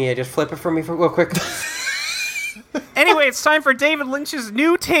 so can you just flip it for me real quick? Anyway, it's time for David Lynch's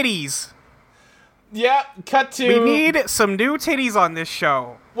new titties. Yeah, cut to... We need some new titties on this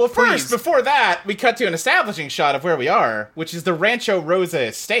show. Well, first, Please. before that, we cut to an establishing shot of where we are, which is the Rancho Rosa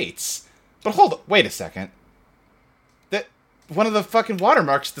Estates. But hold on, wait a second. That one of the fucking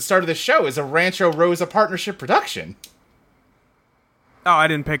watermarks at the start of the show is a Rancho Rosa partnership production. Oh, I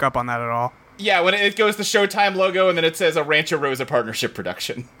didn't pick up on that at all. Yeah, when it goes the Showtime logo, and then it says a Rancho Rosa partnership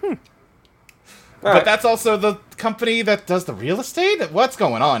production. But that's also the company that does the real estate? What's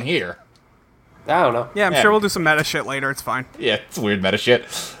going on here? I don't know. Yeah, I'm Yeah. sure we'll do some meta shit later. It's fine. Yeah, it's weird meta shit.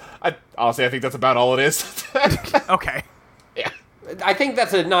 Honestly, I think that's about all it is. Okay. Yeah. I think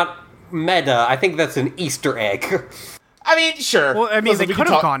that's not meta. I think that's an Easter egg. I mean, sure. Well, I mean, Listen, they we can could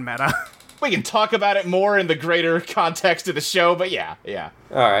have talk- gone meta. We can talk about it more in the greater context of the show, but yeah.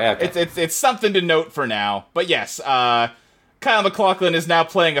 All right, okay. It's something to note for now. But yes, Kyle MacLachlan is now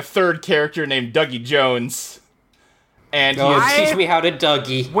playing a third character named Dougie Jones. And he Oh, is... teach me how to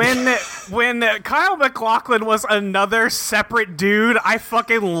Dougie. When Kyle MacLachlan was another separate dude, I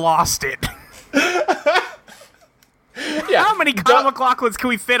fucking lost it. Yeah, How many Kyle MacLachlans can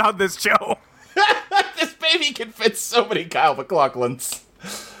we fit on this show? this baby can fit so many Kyle MacLachlans.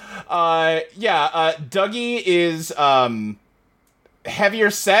 Dougie is heavier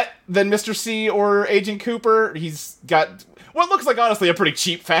set than Mr. C or Agent Cooper. He's got what looks like, honestly, a pretty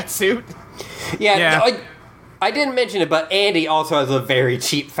cheap fat suit. Yeah. I didn't mention it, but Andy also has a very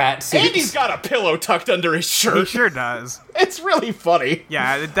cheap fat suit. Andy's got a pillow tucked under his He shirt. sure does. It's really funny.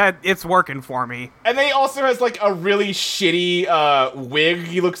 Yeah, that it's working for me. And then he also has, like, a really shitty wig.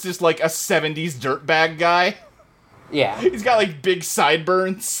 He looks just like a 70s dirtbag guy. Yeah. He's got, like, big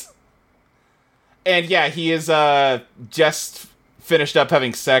sideburns. And, yeah, he is just finished up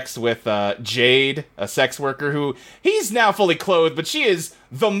having sex with Jade, a sex worker who... He's now fully clothed, but she is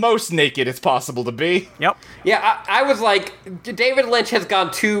the most naked it's possible to be. Yep. Yeah, I was like, David Lynch has gone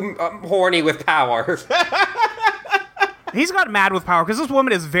too horny with power. He's got mad with power because this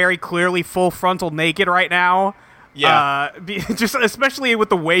woman is very clearly full frontal naked right now. Yeah. Just especially with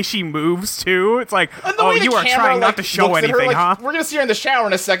the way she moves too. It's like, And the oh, way the you are camera, trying not like, to show looks at her, anything, like, huh? We're gonna see her in the shower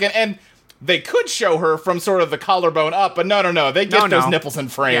in a second, and they could show her from sort of the collarbone up, but no. They get those nipples in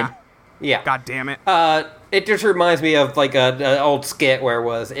frame. Yeah. Yeah. God damn it. It just reminds me of, like, an old skit where it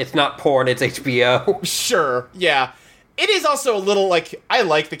was, it's not porn, it's HBO. Sure, yeah. It is also a little, like, I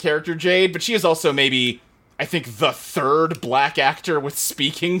like the character Jade, but she is also maybe, I think, the third black actor with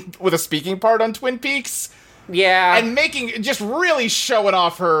a speaking part on Twin Peaks. Yeah. And just really showing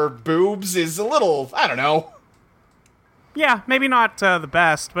off her boobs is a little, I don't know. Yeah, maybe not the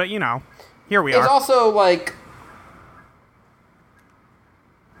best, but, here we It's are. also, like,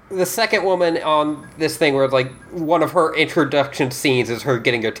 the second woman on this thing where, like, one of her introduction scenes is her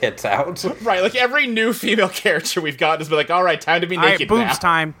getting her tits out. Right, like, every new female character we've gotten has been like, all right, time to be All right, naked boobs now.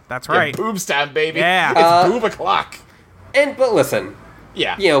 time. That's Yeah, right. boobs time, baby. Yeah. It's boob o'clock. But listen,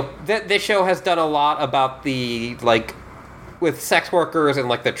 Yeah. this show has done a lot about the, like, with sex workers and,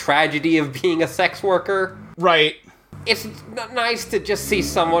 like, the tragedy of being a sex worker. Right. It's nice to just see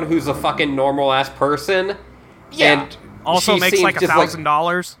someone who's a fucking normal-ass person. Yeah. And Also she makes seems like just,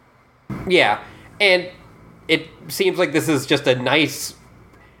 $1,000. Yeah, and it seems like this is just a nice,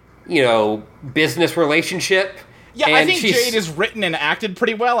 business relationship. Yeah, and I think she's- Jade is written and acted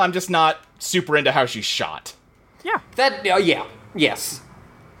pretty well. I'm just not super into how she's shot. Yeah. Yes.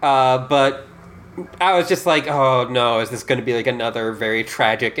 But I was just like, oh no, is this going to be like another very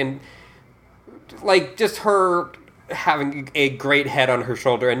tragic and like just her having a great head on her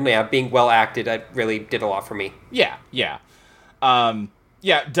shoulder and being well acted, that really did a lot for me. Yeah.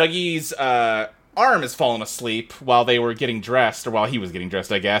 Dougie's arm has fallen asleep while they were getting dressed, or while he was getting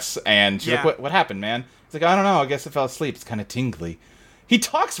dressed, I guess. And she's like, what happened, man? He's like, I don't know, I guess it fell asleep. It's kind of tingly. He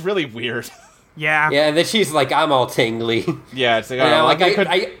talks really weird. Yeah. Yeah, and then she's like, I'm all tingly. Yeah, it's like, And I'm like,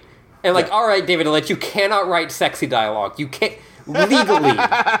 I like, all right, David, you cannot write sexy dialogue. You can't legally.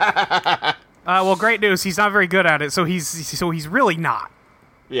 Well, great news. He's not very good at it, so he's really not.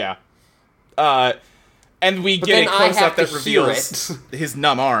 Yeah. And we get a then I close have up that to hear reveals his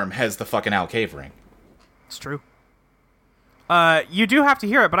numb arm has the fucking Al Cave ring. It's true. You do have to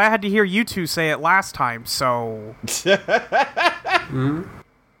hear it, but I had to hear you two say it last time, so...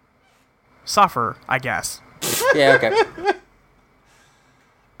 Suffer, I guess. Yeah, okay.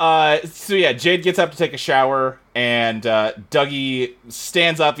 So yeah, Jade gets up to take a shower, and Dougie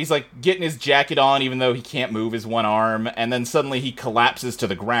stands up. He's like getting his jacket on, even though he can't move his one arm, and then suddenly he collapses to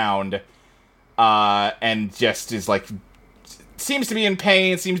the ground, and just is like, seems to be in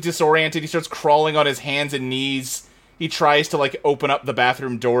pain, seems disoriented. He starts crawling on his hands and knees. He tries to like open up the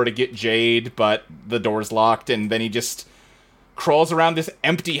bathroom door to get Jade, but the door's locked, and then he just crawls around this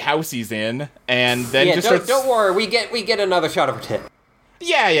empty house he's in, and then just starts... Don't worry, we get another shot of her tit.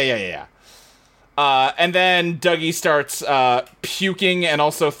 Yeah. And then Dougie starts puking and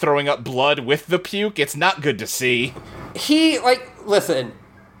also throwing up blood with the puke. It's not good to see. Listen,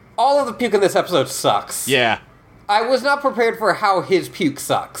 all of the puke in this episode sucks. Yeah. I was not prepared for how his puke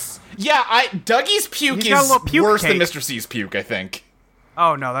sucks. Yeah, Dougie's puke He's got a is little puke worse cake. than Mr. C's puke, I think.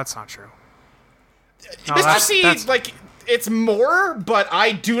 Oh, no, that's not true. No, Mr. that's- C, that's- like, it's more, but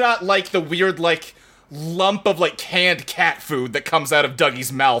I do not like the weird, like, lump of, like, canned cat food that comes out of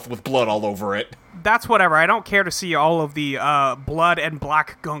Dougie's mouth with blood all over it. That's whatever. I don't care to see all of the blood and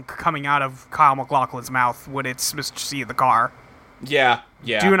black gunk coming out of Kyle MacLachlan's mouth when it's Mr. C in the car. Yeah.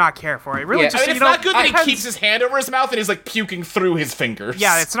 Do not care for it. Really, Yeah, just, I mean, it's not good that he keeps his hand over his mouth and he's, like, puking through his fingers.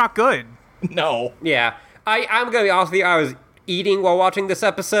 Yeah, it's not good. No. Yeah. I'm gonna be honest with you, I was eating while watching this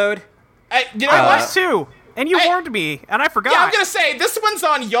episode. You know I what? was too. And you warned me, and I forgot. Yeah, I'm gonna say, this one's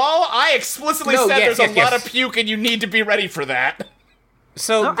on y'all. I explicitly No, said yes, there's a yes, lot yes. of puke and you need to be ready for that.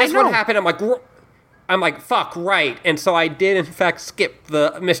 So No, this I know. one happened, I'm like, fuck, right. And so I did, in fact, skip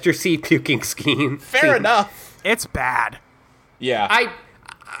the Mr. C puking scheme. Fair enough. It's bad. Yeah.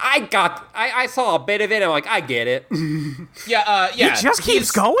 I saw a bit of it, and I'm like, I get it. Yeah, He just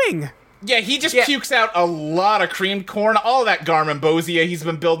keeps going. Yeah, he just Yeah. pukes out a lot of creamed corn. All that Garmonbosia he's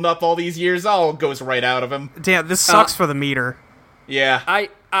been building up all these years all goes right out of him. Damn, this sucks for the meter. Yeah.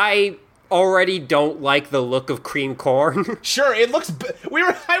 I already don't like the look of cream corn. Sure, it looks...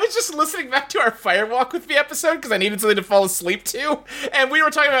 I was just listening back to our Firewalk with Me episode because I needed something to fall asleep to, and we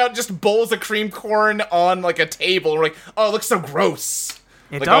were talking about just bowls of cream corn on, like, a table, and we're like, oh, it looks so gross.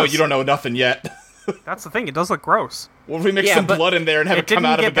 It like, does. oh, you don't know nothing yet. That's the thing. It does look gross. What if we mix Yeah, some but blood in there and have it, come didn't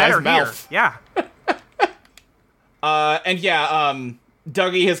out of get a guy's better mouth? here. Yeah.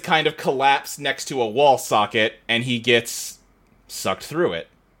 Dougie has kind of collapsed next to a wall socket, and he gets sucked through it.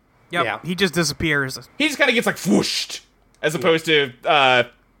 Yep. Yeah. He just disappears. He just kind of gets, like, whooshed, as opposed to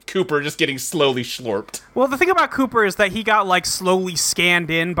Cooper just getting slowly slurped. Well, the thing about Cooper is that he got, like, slowly scanned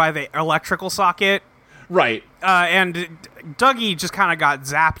in by the electrical socket. Right. And Dougie just kind of got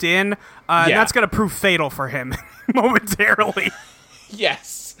zapped in. And Yeah. that's going to prove fatal for him momentarily.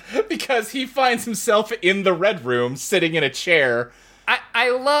 Yes. Because he finds himself in the Red Room, sitting in a chair. I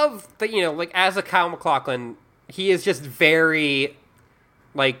love that, as a Kyle MacLachlan, he is just very,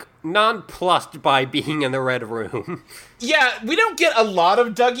 nonplussed by being in the Red Room. Yeah, we don't get a lot of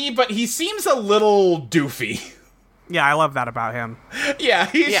Dougie, but he seems a little doofy. Yeah, I love that about him. Yeah,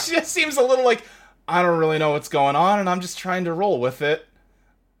 he Yeah. just seems a little like, I don't really know what's going on, and I'm just trying to roll with it.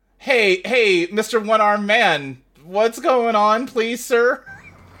 Hey, Mr. One-Armed Man, what's going on, please, sir?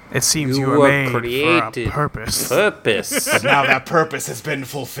 It seems You you were were made created. for a purpose. Purpose. Now that purpose has been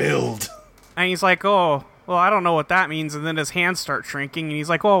fulfilled. And he's like, oh, well, I don't know what that means. And then his hands start shrinking, and he's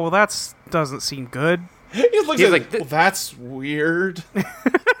like, oh, well, that doesn't seem good. He just looks He's at like, well, that's weird.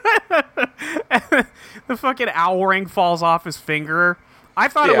 The fucking owl ring falls off his finger. I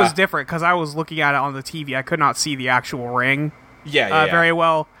thought it Yeah. was different because I was looking at it on the TV. I could not see the actual ring Yeah. very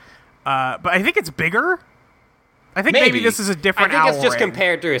well. But I think it's bigger. I think maybe Maybe. this is a I different think owl it's just ring.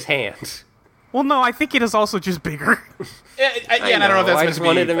 compared to his hand. Well, no, I think it is also just bigger. And I don't know if that's I meant just to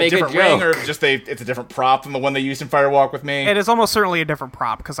wanted be to a make a different ring or joke. if just it's a different prop than the one they used in Firewalk with Me. It is almost certainly a different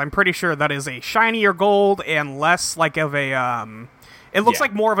prop, because I'm pretty sure that is a shinier gold and less like of a, it looks Yeah.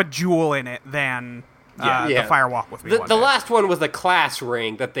 like more of a jewel in it than Yeah. the Firewalk with Me The one the did. last one was the class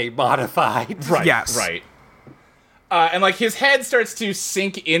ring that they modified. Right. Yes. Right. And like his head starts to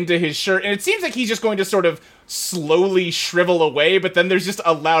sink into his shirt, and it seems like he's just going to sort of slowly shrivel away. But then there's just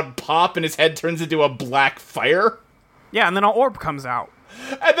a loud pop, and his head turns into a black fire. Yeah, and then an orb comes out.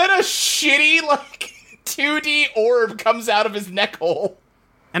 And then a shitty like 2D orb comes out of his neck hole.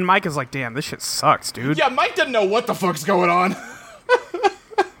 And Mike is like, damn, this shit sucks, dude. Yeah, Mike doesn't know what the fuck's going on.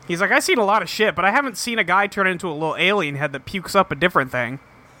 He's like, I've seen a lot of shit, but I haven't seen a guy turn into a little alien head that pukes up a different thing.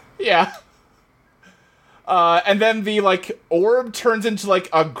 Yeah. And then the, like, orb turns into, like,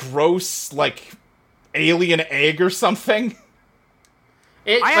 a gross, like, alien egg or something.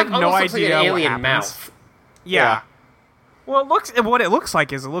 It, I have no almost looks idea like an what alien happens. mouth. Yeah. Well, what it looks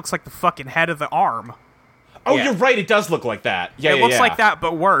like is it looks like the fucking head of the arm. Oh, Yeah. you're right, it does look like that. Yeah, It yeah, looks yeah. like that,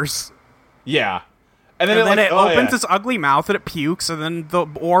 but worse. Yeah. And then, And then it opens yeah. its ugly mouth and it pukes, and then the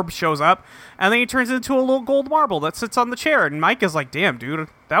orb shows up, and then he turns into a little gold marble that sits on the chair. And Mike is like, damn, dude,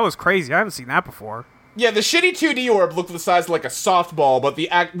 that was crazy. I haven't seen that before. Yeah, the shitty 2D orb looked the size of, like, a softball, but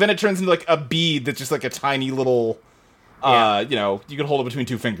then it turns into, like, a bead that's just, like, a tiny little, you know, you can hold it between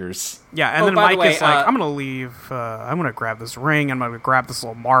two fingers. Yeah, and Oh, then by the Mike way, is like, I'm gonna leave, I'm gonna grab this ring, I'm gonna grab this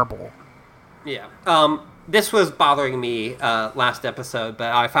little marble. Yeah. This was bothering me last episode,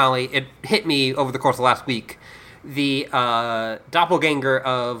 but it hit me over the course of last week. The doppelganger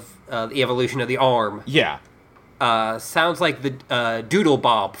of the evolution of the arm Yeah. sounds like the Doodle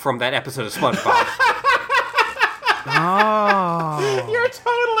Bob from that episode of SpongeBob. Oh. You're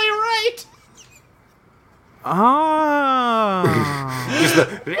totally right! Oh.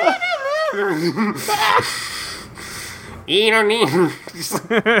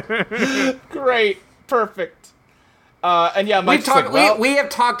 Great. Perfect. And yeah, Mike's like, well... we have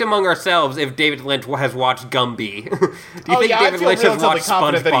talked among ourselves if David Lynch has watched Gumby. Do you oh, think yeah, David I feel Lynch has relatively watched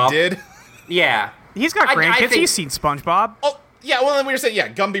confident SpongeBob? that he did. Yeah. He's got I grandkids. think- He's seen SpongeBob. Oh, yeah, well, then we were saying, yeah,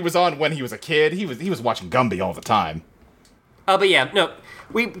 Gumby was on when he was a kid. He was watching Gumby all the time. But yeah, no,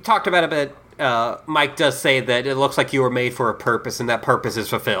 we talked about it, but Mike does say that it looks like you were made for a purpose, and that purpose is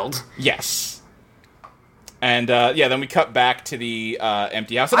fulfilled. Yes. And, yeah, then we cut back to the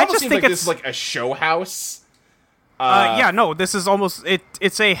empty house. It I almost just seems think like this it's- is like a show house. Yeah, no, this is almost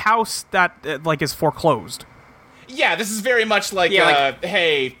it's a house that like is foreclosed. Yeah, this is very much like, Yeah,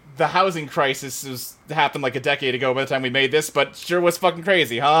 hey, the housing crisis happened like a decade ago by the time we made this, but sure was fucking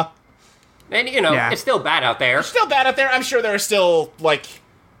crazy, huh? And, you know, Yeah. it's still bad out there. Still bad out there. I'm sure there are still, like,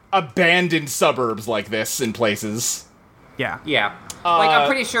 abandoned suburbs like this in places. Yeah. Yeah. I'm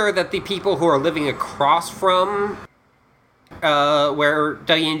pretty sure that the people who are living across from where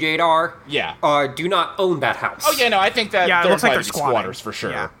Dougie and Jade are, Yeah. do not own that house. Oh, yeah, no, I think that Yeah, it there looks like probably they're be squatting. squatters for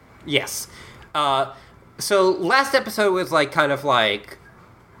sure. Yeah. Yes. So last episode was like kind of like,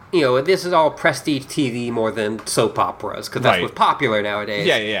 you know, this is all prestige TV more than soap operas because that's Right. what's popular nowadays.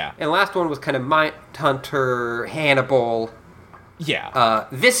 Yeah, yeah, yeah. And last one was kind of Mindhunter, Hannibal. Yeah.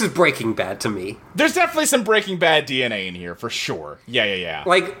 This is Breaking Bad to me. There's definitely some Breaking Bad DNA in here, for sure. Yeah, yeah, yeah.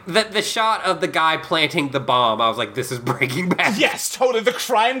 Like the shot of the guy planting the bomb, I was like, this is Breaking Bad. Yes, totally. The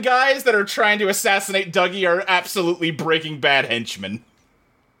crime guys that are trying to assassinate Dougie are absolutely Breaking Bad henchmen.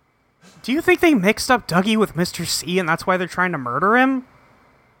 Do you think they mixed up Dougie with Mr. C and that's why they're trying to murder him?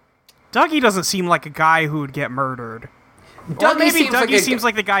 Dougie doesn't seem like a guy who would get murdered. Or Dougie maybe seems like Dougie a- seems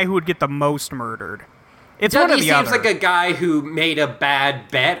like the guy who would get the most murdered. It's one or Dougie the seems other. like a guy who made a bad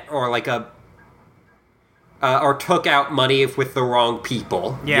bet or like or took out money with the wrong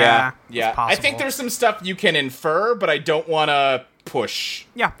people. yeah. Yeah. it's I think possible. there's some stuff you can infer, but I don't want to push.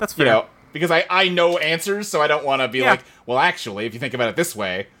 Yeah, that's You fair. know, because I know answers, so I don't want to be Yeah. like, well, actually, if you think about it this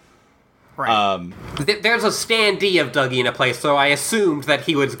way. Right. There's a standee of Dougie in a place, so I assumed that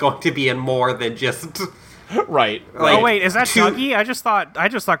he was going to be in more than just. Right. Like- oh wait, is that two- Dougie? I just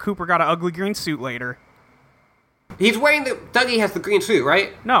thought Cooper got an ugly green suit later. He's wearing Dougie has the green suit,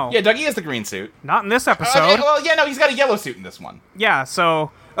 right? No, Yeah, Dougie has the green suit. not in this episode. No, he's got a yellow suit in this one. Yeah,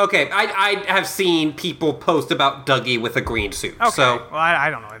 so Okay, I have seen people post about Dougie with a green suit. okay. So Well, I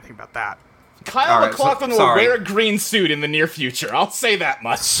don't know anything about that. Kyle All right, MacLachlan will sorry. wear a green suit in the near future. I'll say that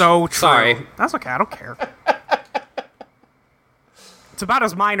much. So true. Sorry. That's okay. I don't care. It's about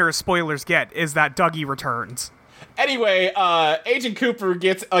as minor as spoilers get. Is that Dougie returns? Anyway, Agent Cooper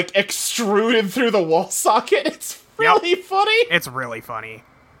gets, like, extruded through the wall socket. It's really funny. It's really funny.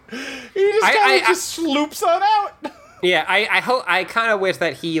 He just I- kind I- of just sloops on out. Yeah, I hope. I kind of wish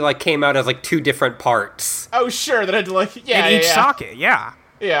that he like came out as like two different parts. Oh, sure, that had to like in each socket, yeah.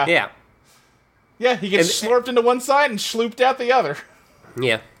 Yeah. Yeah, he gets slurped into one side and schlooped out the other.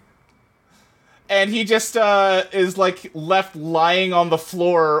 Yeah. And he just is like left lying on the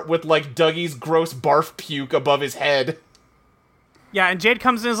floor with like Dougie's gross barf puke above his head. Yeah, and Jade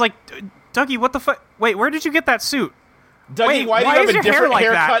comes in and is like, Dougie, what the fuck? Wait, where did you get that suit? Dougie, Wait, why do why you have is a your hair different like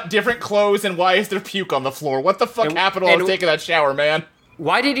haircut, that? different clothes, and why is there puke on the floor? What the fuck happened while I was taking that shower, man?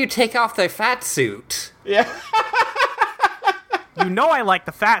 Why did you take off the fat suit? Yeah. You know I like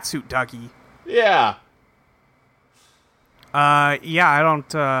the fat suit, Dougie. Yeah. Yeah, I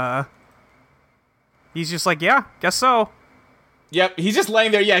don't, He's just like, yeah, guess so. Yep, he's just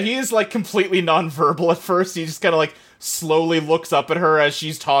laying there. Yeah, he is like completely nonverbal at first. He just kind of like slowly looks up at her as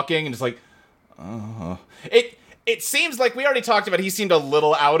she's talking and just like, It seems like we already talked about he seemed a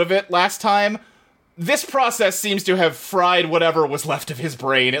little out of it last time. This process seems to have fried whatever was left of his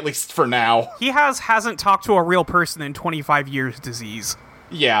brain, at least for now. He hasn't talked to a real person in 25 years disease.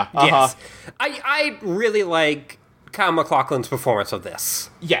 Yeah. Yes. I really like Kyle MacLachlan's performance of this.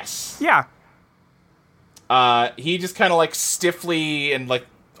 Yes. Yeah. He just kind of like stiffly and like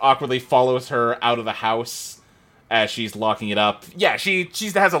awkwardly follows her out of the house as she's locking it up. Yeah, she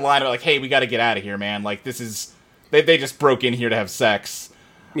has a line of like, "Hey, we got to get out of here, man. Like this is they just broke in here to have sex."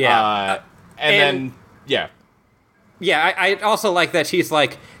 Yeah. And then yeah. Yeah, I also like that she's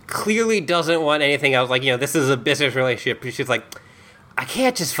like clearly doesn't want anything else. Like, this is a business relationship. She's like, I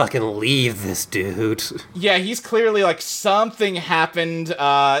can't just fucking leave this dude. Yeah, he's clearly like, something happened.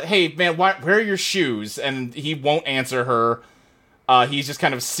 Hey, man, where are your shoes? And he won't answer her. He's just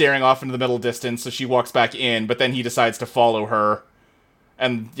kind of staring off into the middle distance, so she walks back in, but then he decides to follow her.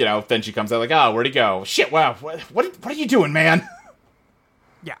 And, then she comes out like, where'd he go? Shit, wow, what are you doing, man?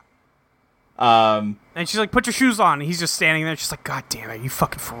 Yeah. Um, And she's like, put your shoes on. And he's just standing there. She's like, God damn it, you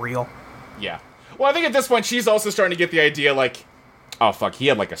fucking for real? Yeah. Well, I think at this point, she's also starting to get the idea, like, oh, fuck, he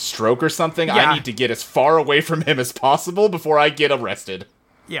had, like, a stroke or something? Yeah. I need to get as far away from him as possible before I get arrested.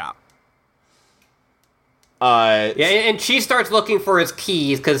 Yeah. Yeah, and she starts looking for his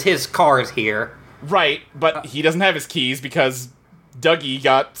keys, because his car is here. Right, but he doesn't have his keys because Dougie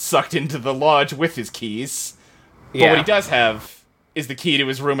got sucked into the lodge with his keys. Yeah. But what he does have is the key to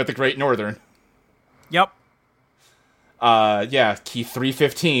his room at the Great Northern. Yep. Yeah, key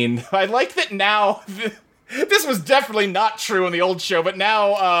 315. I like that now. This was definitely not true in the old show, but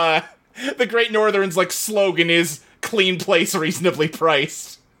now, the Great Northern's, like, slogan is clean place reasonably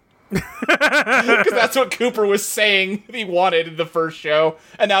priced. Because that's what Cooper was saying he wanted in the first show,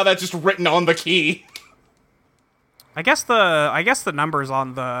 and now that's just written on the key. I guess the numbers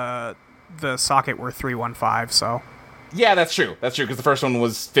on the socket were 315, so. Yeah, that's true. That's true, because the first one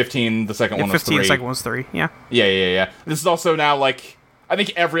was 15, the second one was 15, 3. the second one was 3, yeah. Yeah. This is also now, like, I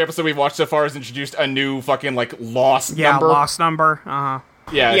think every episode we've watched so far has introduced a new fucking, like, lost number. Yeah, lost number, uh-huh.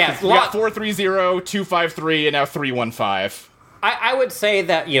 Yeah, we got 430, 253, and now 315. I would say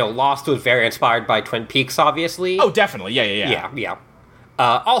that, Lost was very inspired by Twin Peaks, obviously. Oh, definitely. Yeah. Yeah.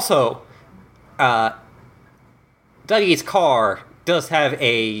 Also, Dougie's car does have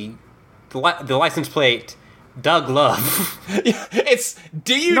the license plate Doug Love. It's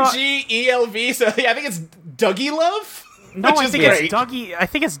Dougelv, so yeah, I think it's Dougie Love. No, which I is think great. it's Dougie. I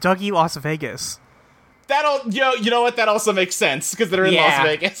think it's Dougie Las Vegas. That'll you know what? That also makes sense because they're in Yeah. Las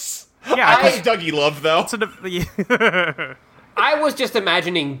Vegas. Yeah, I like Dougie Love though. I was just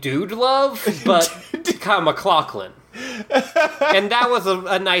imagining Dude Love, but Kyle MacLachlan. And that was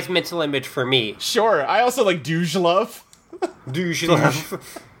a nice mental image for me. Sure, I also like Douche Love. Douche Love.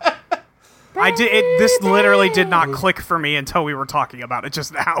 This literally did not click for me until we were talking about it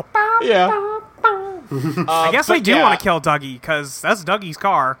just now. Yeah. I guess they do want to kill Dougie because that's Dougie's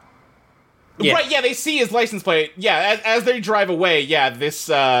car. Yeah. Right, yeah, they see his license plate. Yeah, as they drive away, yeah, this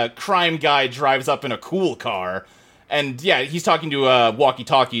crime guy drives up in a cool car. And, yeah, he's talking to a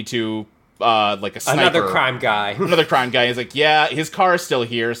walkie-talkie to, like, a sniper. Another crime guy. Another crime guy. He's like, yeah, his car's still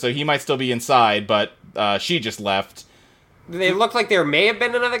here, so he might still be inside, but she just left. They looked like there may have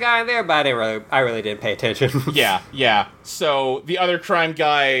been another guy there, but I really didn't pay attention. Yeah. So the other crime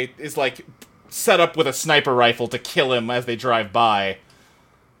guy is, like, set up with a sniper rifle to kill him as they drive by.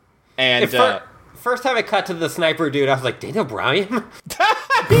 And, first time I cut to the sniper dude, I was like, Daniel Bryan?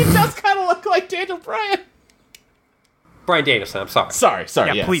 he does kind of look like Daniel Bryan. Bryan Danielson, I'm sorry. Sorry,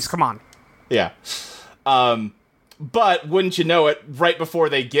 Yeah, yes. please, come on. Yeah. But wouldn't you know it, right before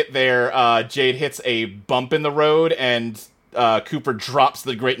they get there, Jade hits a bump in the road, and Cooper drops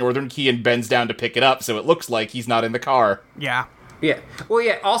the Great Northern key and bends down to pick it up, so it looks like he's not in the car. Yeah. Yeah. Well,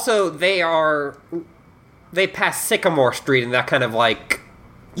 yeah, also, they are... they pass Sycamore Street, and that kind of, like,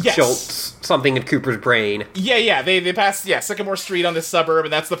 Yes. jolts something in Cooper's brain. Yeah, they pass, Sycamore Street on this suburb,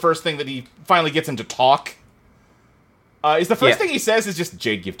 and that's the first thing that he finally gets him to talk. Is the first thing he says is just,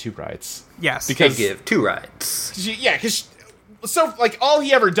 Jade, give 2 rides. Yes. Because- They give 2 rides. Because so, like, all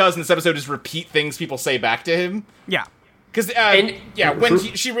he ever does in this episode is repeat things people say back to him. Yeah. Because, when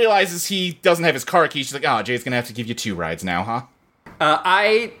she realizes he doesn't have his car key, she's like, oh, Jade's gonna have to give you 2 rides now,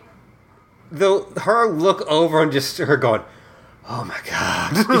 huh? Her look over and just her going, oh my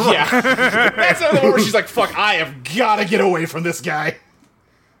god. Yeah. That's another one where she's like, fuck, I have gotta get away from this guy.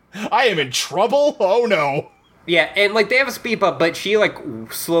 I am in trouble? Oh no. Yeah, and, like, they have a speed bump, but she, like,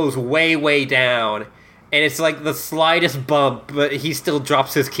 slows way, way down. And it's, like, the slightest bump, but he still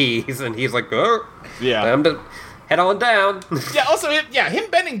drops his keys, and he's like, oh, Yeah. time to head on down. Yeah, also, him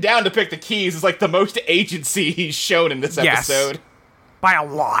bending down to pick the keys is, like, the most agency he's shown in this Yes. episode. By a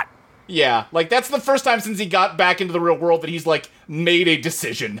lot. Yeah, like, that's the first time since he got back into the real world that he's, like, made a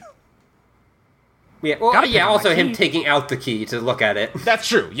decision. Yeah, well, Gotta pick yeah, up my also him key. taking out the key to look at it. That's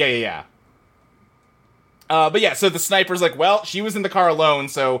true, yeah. But yeah, so the sniper's like, well, she was in the car alone,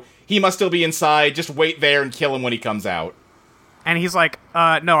 so he must still be inside, just wait there and kill him when he comes out. And he's like,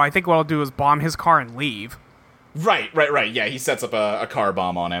 no, I think what I'll do is bomb his car and leave. Right, yeah, he sets up a car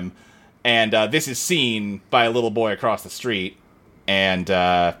bomb on him. And this is seen by a little boy across the street, and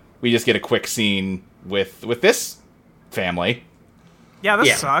we just get a quick scene with this family. Yeah, this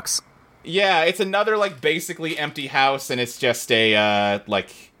Yeah. sucks. Yeah, it's another, like, basically empty house, and it's just a,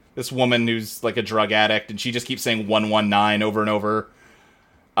 this woman who's, like, a drug addict, and she just keeps saying 119 over and over,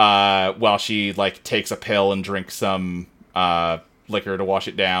 while she, like, takes a pill and drinks some, liquor to wash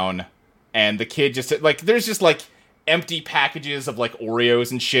it down. And the kid just, like, there's just, like, empty packages of, like,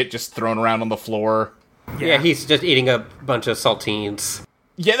 Oreos and shit just thrown around on the floor. Yeah, he's just eating a bunch of saltines.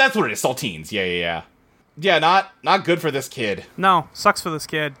 Yeah, that's what it is, saltines, yeah. Yeah, not good for this kid. No, sucks for this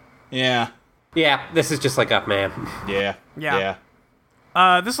kid. Yeah. Yeah, this is just like Up Man. Yeah.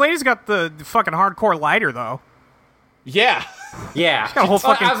 This lady's got the fucking hardcore lighter, though. Yeah. Yeah. Got a whole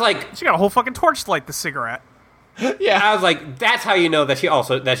fucking, I was like, she got a whole fucking torch to light the cigarette. Yeah. I was like, that's how you know that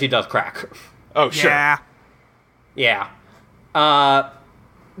she does crack. Oh, sure. Yeah. Yeah.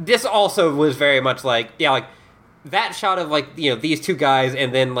 This also was very much like, like, that shot of, like, these two guys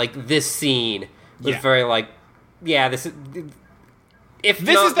and then, like, this scene was very, like, this is... If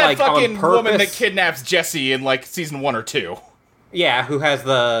This not, is that like, fucking on woman that purpose- kidnaps Jesse in, like, season 1 or 2. Yeah, who has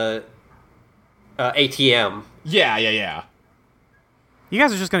the ATM. Yeah. You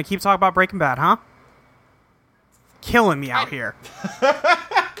guys are just gonna keep talking about Breaking Bad, huh? Killing me out here.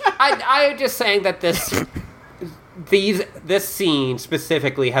 I'm just saying that this scene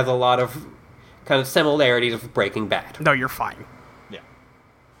specifically has a lot of kind of similarities with Breaking Bad. No, you're fine. Yeah.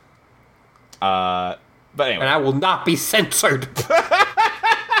 But anyway. And I will not be censored.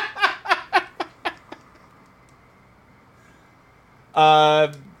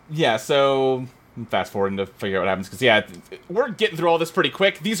 Yeah, so fast forwarding to figure out what happens, because, we're getting through all this pretty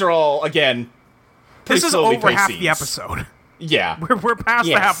quick. These are all, again, pretty This is slowly over paced half scenes. the episode. Yeah. We're past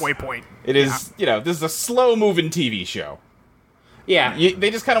the Yes. halfway point. It is, this is a slow-moving TV show. Yeah. They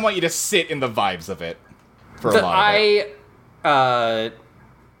just kind of want you to sit in the vibes of it for a lot of it.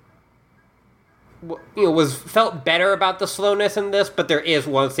 Felt better about the slowness in this, but there is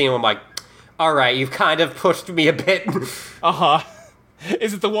one scene where I'm like, all right, you've kind of pushed me a bit. Uh-huh.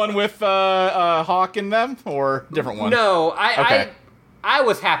 Is it the one with Hawk in them, or different one? No, Okay. I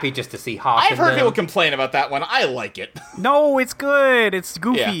was happy just to see Hawk. I've in heard them. people complain about that one. I like it. No, it's good. It's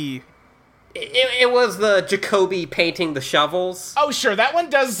goofy. It was the Jacoby painting the shovels. Oh, sure, that one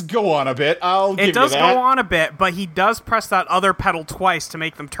does go on a bit. I'll give It does you that. go on a bit, but he does press that other pedal twice to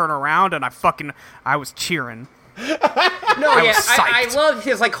make them turn around, and I was cheering. No, I was I psyched. love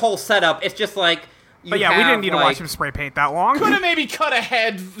his whole setup. It's just like, But yeah, we didn't need to watch him spray paint that long. Could have maybe cut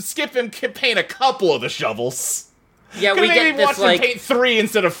ahead, skip him, paint a couple of the shovels. Yeah, Could we have maybe get watched this him paint 3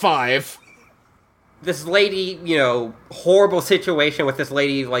 instead of 5. this lady, horrible situation with this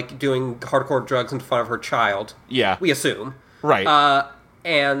lady doing hardcore drugs in front of her child. Yeah. We assume. Right.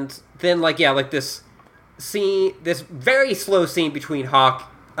 And then this scene, this very slow scene between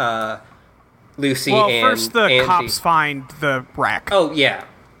Hawk, Lucy, Well, and first the Angie. cops find the wreck. Oh yeah.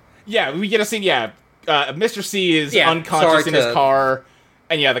 Yeah, we get a scene, Mr. C is Yeah, unconscious sorry in his to- car,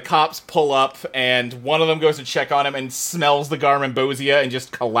 and the cops pull up, and one of them goes to check on him and smells the Garmonbozia and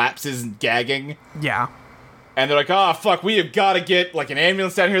just collapses gagging. Yeah. And they're like, oh, fuck, we have got to get, an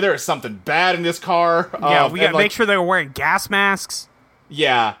ambulance down here. There is something bad in this car. Yeah, we gotta and, make sure they were wearing gas masks.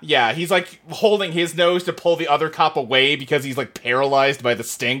 Yeah, he's, holding his nose to pull the other cop away because he's, paralyzed by the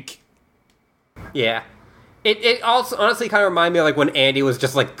stink. Yeah. It also honestly kind of reminded me of like when Andy was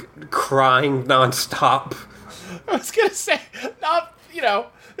just like crying nonstop. I was gonna say, not,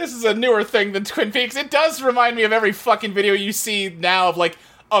 this is a newer thing than Twin Peaks. It does remind me of every fucking video you see now of like,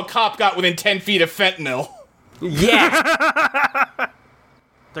 a cop got within 10 feet of fentanyl. Yeah.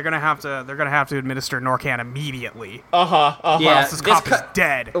 They're gonna have to administer Norcan immediately. Yeah, This cop is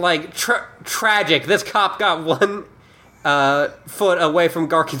dead. Like tragic. This cop got one foot away from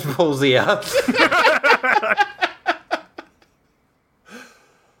Garkin's Polzia.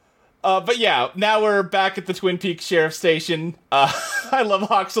 But yeah, now we're back at the Twin Peaks Sheriff Station. I love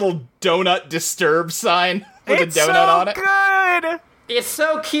Hawk's little donut disturb sign with It's a donut so on it. good. It's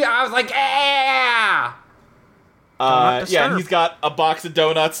so cute. I was like, yeah. Yeah, he's got a box of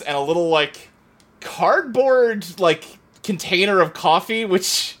donuts and a little, like, cardboard, like, container of coffee,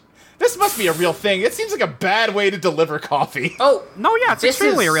 which... This must be a real thing. It seems like a bad way to deliver coffee. Oh, No, yeah, it's this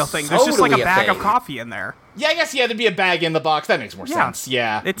extremely is a real thing. There's just like a totally bag of thing. coffee in there. Yeah, I guess, there'd be a bag in the box. That makes more sense.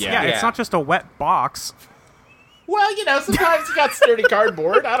 Yeah. It's yeah. it's not just a wet box. Well, sometimes you got sturdy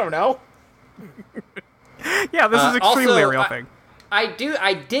cardboard. I don't know. Yeah, this is extremely also, a real thing.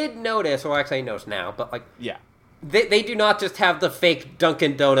 I did notice, or actually I noticed now, but like, Yeah. they do not just have the fake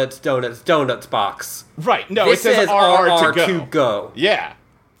Dunkin' Donuts box. Right. No, This it says RR to go. Yeah.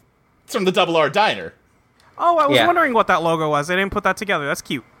 It's from the Double R Diner. Oh, I was Yeah. wondering what that logo was. I didn't put that together. That's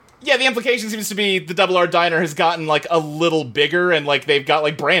cute. Yeah, the implication seems to be the Double R Diner has gotten, like, a little bigger and, like, they've got,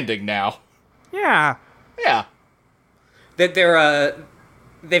 like, branding now. Yeah. Yeah. That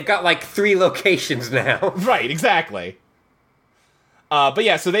they've got like 3 locations now. Right, exactly. But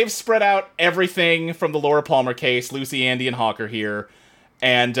yeah, so they've spread out everything from the Laura Palmer case. Lucy, Andy, and Hawk are here.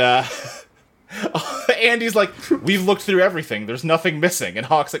 And, Andy's like, we've looked through everything. There's nothing missing. And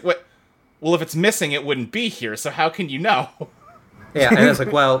Hawk's like, what? Well, if it's missing, it wouldn't be here, so how can you know? Yeah, and it's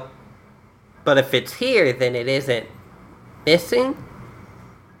like, well, but if it's here, then it isn't missing?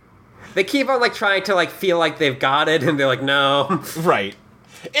 They keep on, like, trying to, like, feel like they've got it, and they're like, no. Right.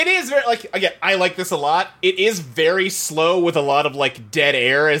 It is very, like, again, I like this a lot. It is very slow with a lot of, like, dead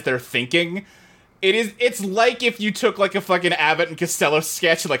air as they're thinking. It's like if you took, like, a fucking Abbott and Costello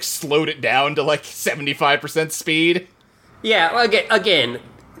sketch and, like, slowed it down to, like, 75% speed. Yeah, again,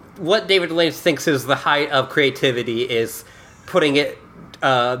 what David Lynch thinks is the height of creativity is putting it,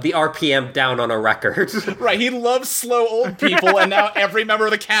 the RPM down on a record. Right, he loves slow old people, and now every member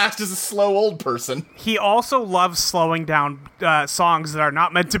of the cast is a slow old person. He also loves slowing down songs that are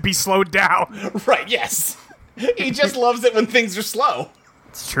not meant to be slowed down. Right, yes. He just loves it when things are slow.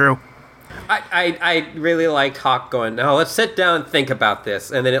 It's true. I really liked Hawk going, no, let's sit down and think about this.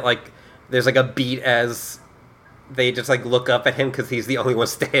 And then there's like a beat as they just like look up at him because he's the only one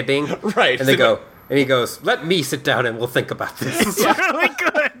standing. Right. And they go, and he goes, let me sit down and we'll think about this. It's really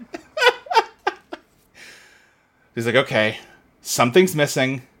good. He's like, okay, something's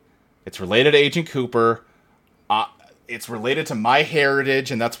missing. It's related to Agent Cooper. It's related to my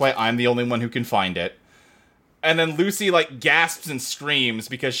heritage, and that's why I'm the only one who can find it. And then Lucy, like, gasps and screams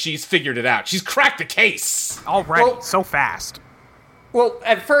because she's figured it out. She's cracked the case! Already, Well- so fast. Well,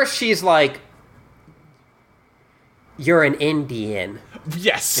 at first she's like, you're an Indian.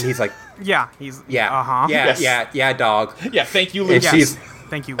 Yes. And he's like, Yeah, he's... yeah, Uh-huh. yeah, Yes. yeah, dog. Yeah, thank you, And Lucy. Yes. she's,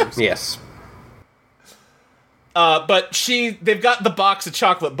 Thank you, Lucy. yes. But they've got the box of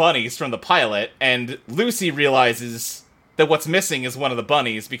chocolate bunnies from the pilot, and Lucy realizes that what's missing is one of the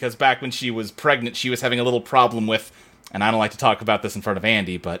bunnies, because back when she was pregnant, she was having a little problem with, and I don't like to talk about this in front of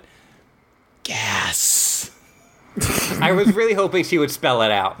Andy, but gas. I was really hoping she would spell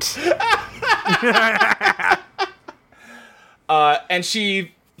it out. And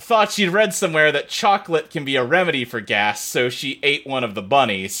she thought she'd read somewhere that chocolate can be a remedy for gas, so she ate one of the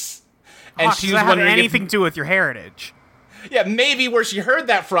bunnies. And Hawk, she does was that have wondering anything if, to do with your heritage? yeah, maybe where she heard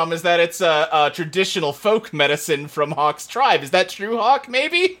that from is that it's a traditional folk medicine from Hawk's tribe. Is that true, Hawk?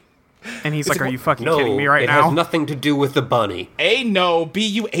 Maybe? And he's like, are you fucking No, kidding me right it now? has nothing to do with the bunny. A, no. B,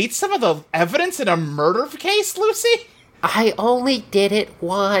 you ate some of the evidence in a murder case, Lucy? I only did it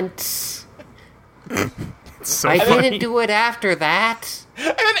once. It's so I funny. didn't do it after that.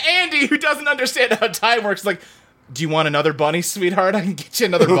 And then Andy, who doesn't understand how time works, is like, do you want another bunny, sweetheart? I can get you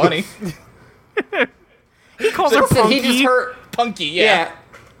another bunny. He calls her Listen, Punky. he just heard. Punky, Yeah.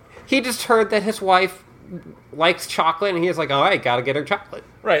 He just heard that his wife likes chocolate, and he was like, "All right, gotta get her chocolate."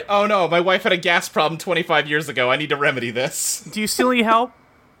 Right. Oh no, my wife had a gas problem 25 years ago. I need to remedy this. Do you still need help?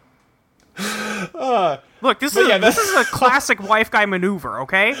 Look, this but is yeah, this that- is a classic wife guy maneuver,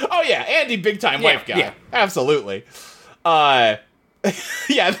 okay? Oh yeah, Andy, big time wife guy. yeah. Absolutely.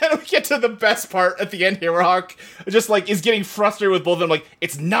 Yeah, then we get to the best part at the end here where Hawk just like is getting frustrated with both of them, like,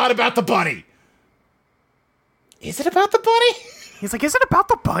 it's not about the bunny. is it about the bunny? He's like, is it about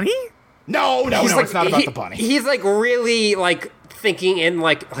the bunny? No, He's like, it's not about the bunny. He's like really like thinking in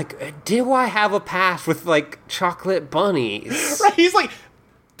like, do I have a past with like chocolate bunnies? Right, he's like,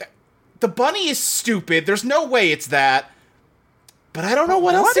 the bunny is stupid. There's no way it's that. But I don't know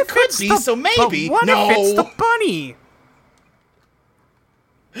what else it could be, so maybe. But what no. if it's the bunny?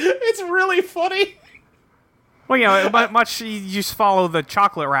 It's really funny. Well, you know, but much you just follow the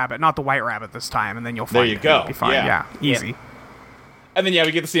chocolate rabbit, not the white rabbit this time, and then you'll find you it. go. It'll be fine. Yeah. Easy. And then,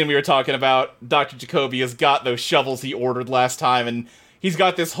 we get the scene we were talking about. Dr. Jacoby has got those shovels he ordered last time, and he's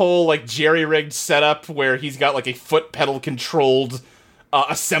got this whole, like, jerry-rigged setup where he's got, like, a foot pedal-controlled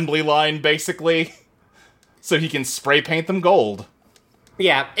assembly line, basically, so he can spray paint them gold.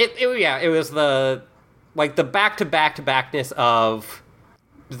 Yeah, it was the back-to-back-to-backness of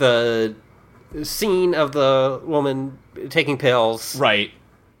the scene of the woman taking pills. Right.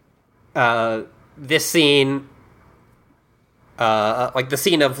 This scene, like the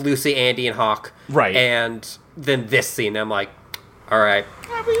scene of Lucy, Andy, and Hawk. Right. And then this scene, I'm like, all right.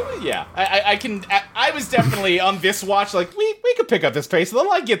 Yeah, I was definitely on this watch, like, we could pick up this pace a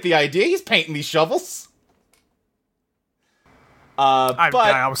little. I get the idea. He's painting these shovels.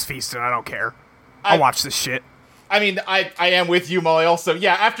 I was feasting. I don't care. I'll watch this shit. I mean, I am with you, Molly, also.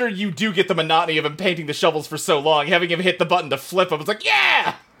 Yeah, after you do get the monotony of him painting the shovels for so long, having him hit the button to flip him, it's like,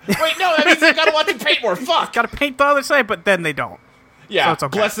 yeah! Wait, no, that means you gotta watch him paint more. Fuck! Gotta paint the other side, but then they don't. Yeah, so it's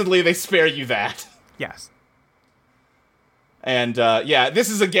okay. Blessedly, they spare you that. Yes. And, this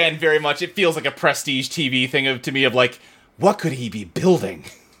is, again, very much, it feels like a prestige TV thing to me of, like, what could he be building?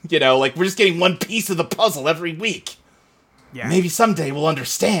 You know, like, we're just getting one piece of the puzzle every week. Yeah. Maybe someday we'll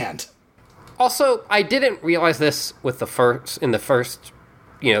understand. Also, I didn't realize this in the first,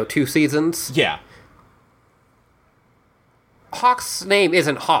 2 seasons. Yeah. Hawk's name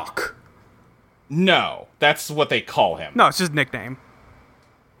isn't Hawk. No, that's what they call him. No, it's just nickname.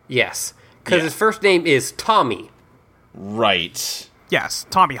 Yes, because Yeah. his first name is Tommy. Right. Yes,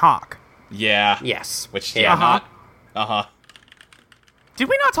 Tommy Hawk. Yeah. Yes. Which, Yeah. not... Uh-huh. Did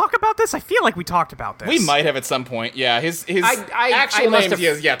we not talk about this? I feel like we talked about this. We might have at some point. Yeah, his I actual must name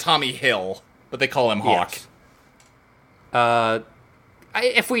have- is Tommy Hill, but they call him Hawk. Yes.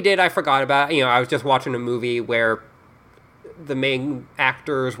 If we did, I forgot about it. I was just watching a movie where the main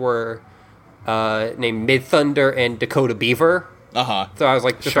actors were named Mid-Thunder and Dakota Beaver. Uh-huh. So I was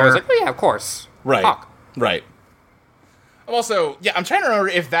like, Sure. oh yeah, of course. Right. Hawk. Right. I'm also, I'm trying to remember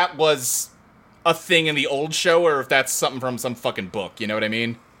if that was a thing in the old show or if that's something from some fucking book, you know what I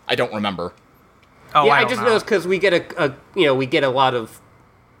mean? I don't remember. Oh, Yeah, I I don't just know. noticed because we get we get a lot of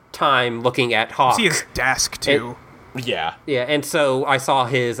time looking at Hawk. See his desk, too. Yeah. Yeah, and so I saw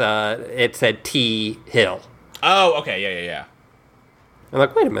his, it said T. Hill. Oh, okay, yeah. I'm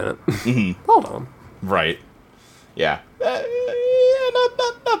like, wait a minute. Hold on. Right. Yeah.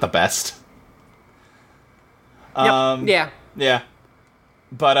 Not the best. Yeah. Yeah.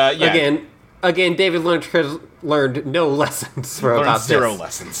 But, yeah. Again, David Lynch has learned no lessons from Learned about zero this.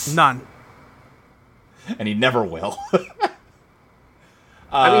 lessons. None. And he never will.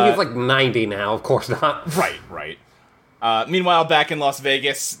 I mean, he's like 90 now, of course not. Right. Meanwhile, back in Las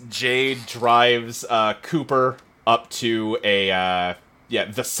Vegas, Jade drives Cooper up to the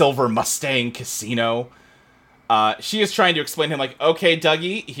Silver Mustang Casino. She is trying to explain to him, like, okay,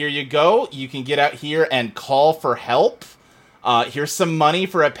 Dougie, here you go. You can get out here and call for help. Here's some money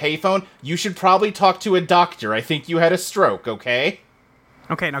for a payphone. You should probably talk to a doctor. I think you had a stroke, okay?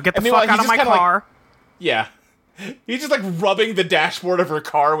 Okay, now get the meanwhile, fuck out he's of my just kinda car. Yeah. He's just, like, rubbing the dashboard of her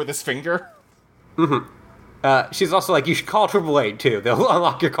car with his finger. She's also like, you should call AAA too. They'll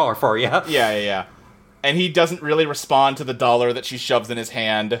unlock your car for you. Yeah. And he doesn't really respond to the dollar that she shoves in his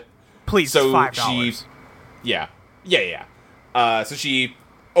hand. Please, So $5. Yeah. So she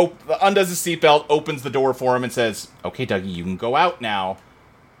undoes his seatbelt, opens the door for him, and says, okay, Dougie, you can go out now.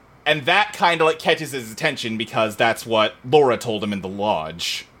 And that kind of, like, catches his attention because that's what Laura told him in the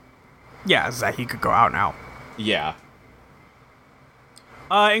lodge. Yeah, is that he could go out now. Yeah.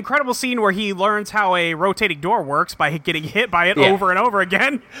 Incredible scene where he learns how a rotating door works by getting hit by it Yeah. over and over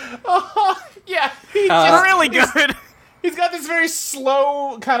again. Yeah. Really good. He's got this very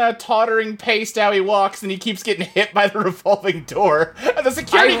slow, kind of tottering pace how he walks, and he keeps getting hit by the revolving door. And the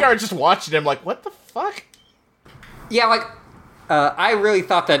security guard's just watching him like, what the fuck? Yeah, like, I really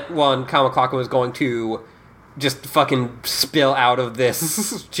thought that Kamakaka was going to just fucking spill out of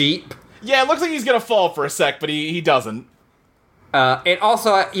this Jeep. Yeah, it looks like he's gonna fall for a sec, but he doesn't. And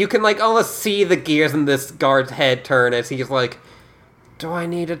also, you can, like, almost see the gears in this guard's head turn as he's like, do I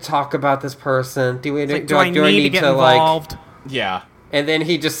need to talk about this person? Do I need to get involved? Yeah. And then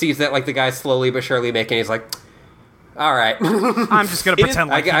he just sees that, like, the guy's slowly but surely making, he's like, All right. I'm just gonna It is- pretend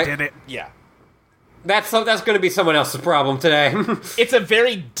like I- he did it. Yeah. That's going to be someone else's problem today. It's a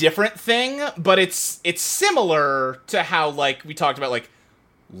very different thing, but it's similar to how, like, we talked about, like,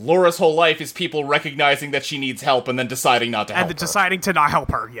 Laura's whole life is people recognizing that she needs help and then deciding not to help And her. deciding to not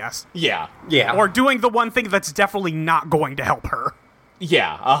help her, yes. Yeah. yeah. Or doing the one thing that's definitely not going to help her.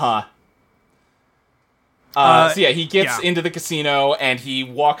 Yeah, uh-huh. So yeah, he gets yeah. into the casino and he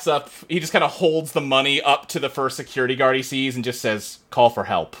walks up, he just kind of holds the money up to the first security guard he sees and just says, "Call for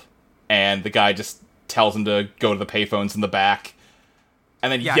help." And the guy just tells him to go to the payphones in the back. And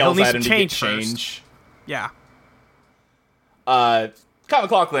then Yeah, yells he'll need at him some to get change first. change. Yeah. Kyle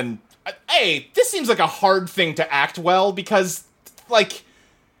MacLachlan, hey, this seems like a hard thing to act well because, like,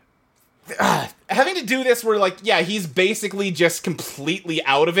 having to do this where, like, yeah, he's basically just completely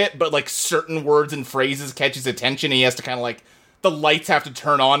out of it, but, like, certain words and phrases catch his attention, and he has to kind of, like, the lights have to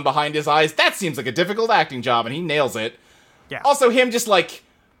turn on behind his eyes. That seems like a difficult acting job, and he nails it. Yeah. Also, him just, like,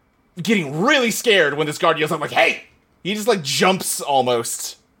 getting really scared when this guard yells, I'm like, hey! He just, like, jumps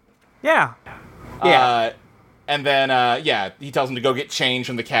almost. Yeah. Yeah. And then, yeah, he tells him to go get change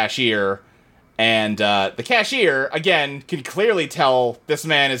from the cashier. And the cashier, again, can clearly tell this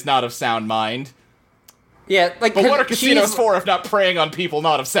man is not of sound mind. Yeah, like, But what are 'cause casinos she's- for if not preying on people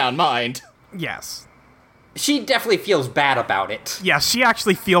not of sound mind? Yes. She definitely feels bad about it. Yeah, she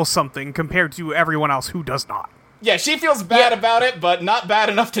actually feels something compared to everyone else who does not. Yeah, she feels bad Yeah. about it, but not bad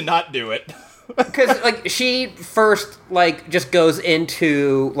enough to not do it. Because, like, she first, like, just goes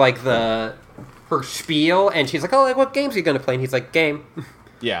into, like, her spiel, and she's like, oh, like, what games are you gonna play? And he's like, game.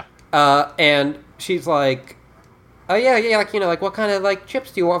 Yeah. And she's like, oh, yeah, like, you know, like, what kind of, like,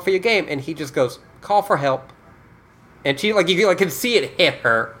 chips do you want for your game? And he just goes, call for help. And she, like, you like, can see it hit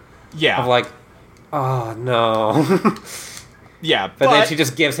her. Yeah. Of, like, oh, no. Yeah, But then she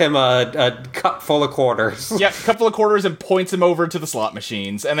just gives him a cup full of quarters. Yep, a couple of quarters and points him over to the slot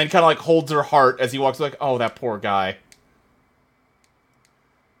machines, and then kind of like holds her heart as he walks, like, oh, that poor guy.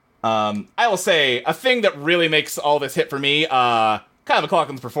 I will say, a thing that really makes all this hit for me, Kyle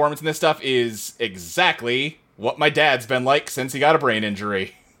MacLachlan's performance in this stuff is exactly what my dad's been like since he got a brain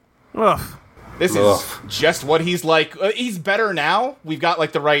injury. Ugh. This Ugh. is just what he's like. He's better now. We've got,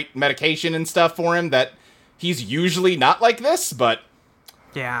 like, the right medication and stuff for him that he's usually not like this, but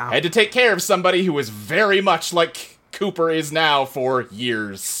Yeah. had to take care of somebody who was very much like Cooper is now for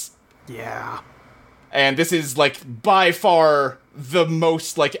years. Yeah. And this is, like, by far the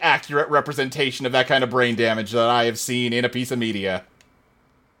most, like, accurate representation of that kind of brain damage that I have seen in a piece of media.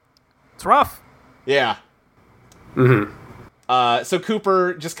 It's rough. Yeah. Mm-hmm. So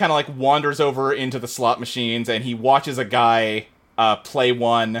Cooper just kind of, like, wanders over into the slot machines, and he watches a guy play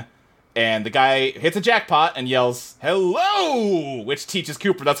one, and the guy hits a jackpot and yells, "Hello!" Which teaches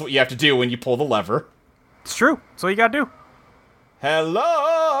Cooper that's what you have to do when you pull the lever. It's true. That's all you gotta do.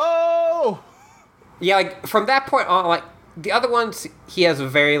 Hello! Yeah, like, from that point on, like, the other ones, he has a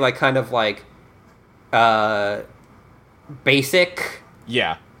very, like, kind of, like, basic,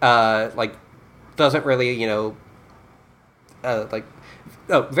 Yeah. like, doesn't really, you know, like,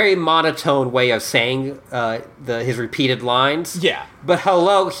 very monotone way of saying his repeated lines. Yeah. But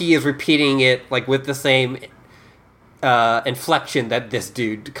hello, he is repeating it, like, with the same inflection that this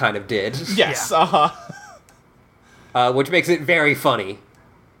dude kind of did. Yes, Yeah. Which makes it very funny.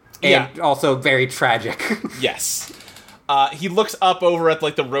 And also very tragic. Yes. He looks up over at,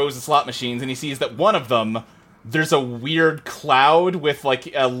 like, the rows of slot machines, and he sees that one of them, there's a weird cloud with,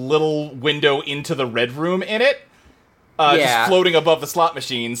 like, a little window into the red room in it. Just floating above the slot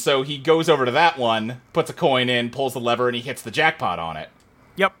machine. So he goes over to that one, puts a coin in, pulls the lever, and he hits the jackpot on it.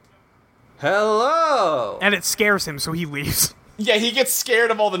 Yep. Hello! And it scares him, so he leaves. Yeah, he gets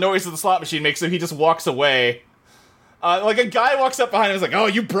scared of all the noise the slot machine makes, so he just walks away. Like, a guy walks up behind him and is like, "Oh,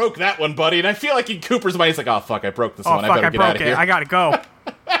 you broke that one, buddy." And I feel like in Cooper's mind, he's like, "Oh, fuck, I broke this Oh, one. I fuck, better I get out broke of it. here." I gotta go.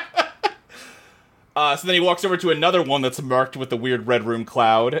 So then he walks over to another one that's marked with the weird red room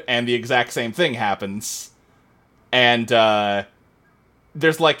cloud, and the exact same thing happens. And,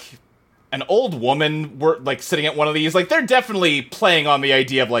 there's, like, an old woman, like, sitting at one of these. Like, they're definitely playing on the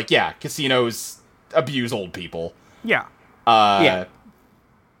idea of, like, yeah, casinos abuse old people. Yeah. Yeah.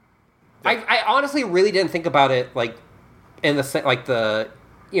 I honestly really didn't think about it, like, in the, like, the,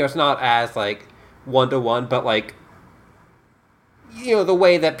 you know, it's not as, like, one-to-one, but, like, you know, the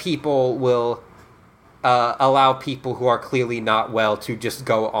way that people will allow people who are clearly not well to just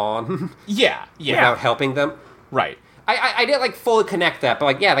go on Yeah. without helping them. Right. I didn't, like, fully connect that, but,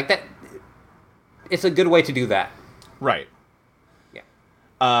 like, yeah, like, that, it's a good way to do that. Right. Yeah.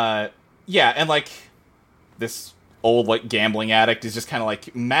 Yeah, and, like, this old, like, gambling addict is just kind of,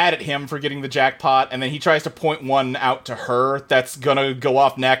 like, mad at him for getting the jackpot, and then he tries to point one out to her that's gonna go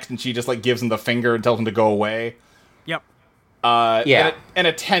off next, and she just, like, gives him the finger and tells him to go away. Yep. Yeah. An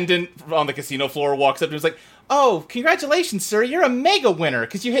attendant on the casino floor walks up and is like, "Oh, congratulations, sir, you're a mega winner,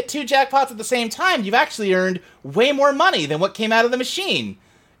 because you hit 2 jackpots at the same time. You've actually earned way more money than what came out of the machine."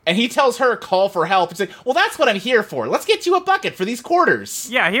 And he tells her, call for help. He's like, "Well, that's what I'm here for. Let's get you a bucket for these quarters."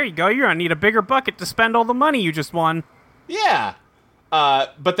 Yeah, here you go. You're gonna need a bigger bucket to spend all the money you just won. Yeah.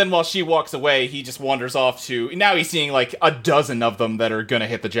 But then while she walks away, he just wanders off to... Now he's seeing, like, a dozen of them that are gonna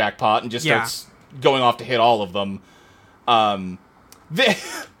hit the jackpot and just starts going off to hit all of them.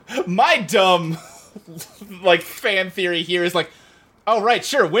 My dumb, like, fan theory here is, like, oh, right,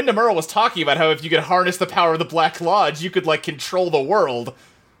 sure, Wyndham Earl was talking about how if you could harness the power of the Black Lodge, you could, like, control the world.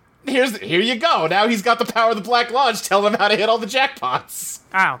 Here you go. Now he's got the power of the Black Lodge. Tell him how to hit all the jackpots.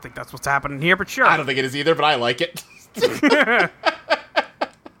 I don't think that's what's happening here, but sure. I don't think it is either, but I like it.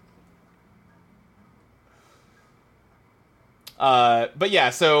 But yeah,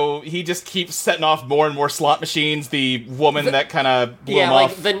 so he just keeps setting off more and more slot machines. The woman that kind of blew him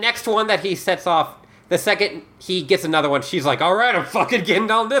off. The next one that he sets off, the second he gets another one, she's like, "All right, I'm fucking getting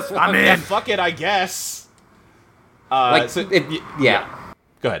on this one." I'm in. Yeah, fuck it, I guess. Yeah.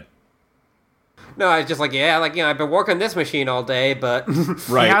 Go ahead. No, I was just like, I've been working this machine all day, but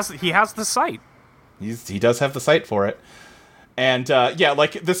Right. He has the sight. He does have the sight for it. And,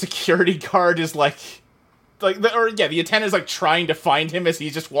 like, the security guard is, the attendant is, like, trying to find him as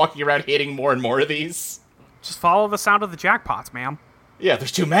he's just walking around hitting more and more of these. Just follow the sound of the jackpots, ma'am. Yeah,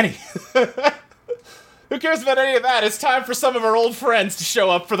 there's too many. Who cares about any of that? It's time for some of our old friends to show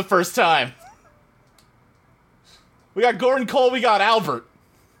up for the first time. We got Gordon Cole, we got Albert.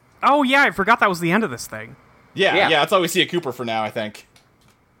 Oh, yeah, I forgot that was the end of this thing. Yeah, that's all we see at Cooper for now, I think.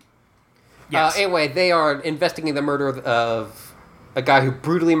 Yes. Anyway, they are investigating the murder of a guy who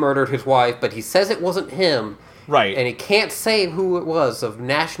brutally murdered his wife, but he says it wasn't him. Right. And he can't say who it was of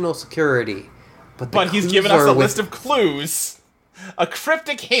national security. But he's given us a list of clues. A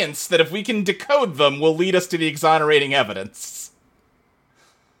cryptic hints that if we can decode them will lead us to the exonerating evidence.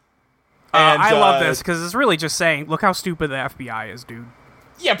 And, I love this, because it's really just saying, look how stupid the FBI is, dude.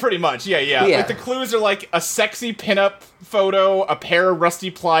 Yeah, pretty much. Yeah. Like, the clues are like a sexy pinup photo, a pair of rusty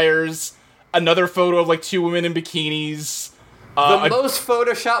pliers, another photo of, like, 2 women in bikinis. The most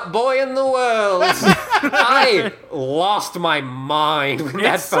Photoshop boy in the world. I lost my mind when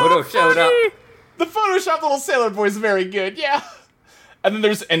that photo showed up. The Photoshop little sailor boy is very good, yeah. And then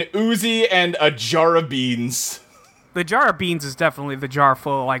there's an Uzi and a jar of beans. The jar of beans is definitely the jar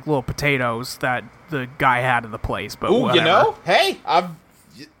full of, like, little potatoes that the guy had in the place, but Ooh, whatever. you know? Hey,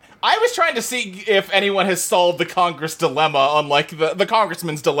 I was trying to see if anyone has solved the Congress dilemma on, like, the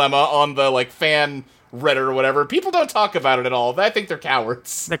congressman's dilemma on the, like, fan Reddit or whatever. People don't talk about it at all. I think they're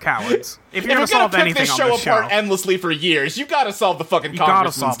cowards. They're cowards. If you're If gonna solve pick anything this on show this show, apart endlessly for years, you gotta solve the fucking you gotta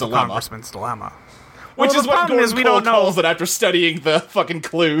congressman's solve the dilemma. congressman's dilemma. Which Well, is the what problem Gordon is we Cole don't know- calls it after studying the fucking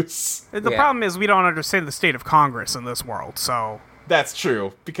clues. The problem is we don't understand the state of Congress in this world, so... That's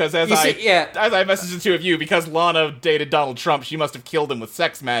true, because as You I see, yeah. messaged the two of you, because Lana dated Donald Trump, she must have killed him with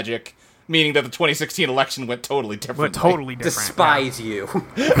sex magic, meaning that the 2016 election went totally differently. But totally different. Despise you.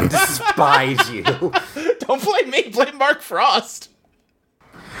 Despise you. Don't blame me, blame Mark Frost.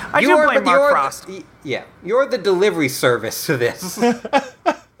 I do blame Mark Frost. Yeah, you're the delivery service to this.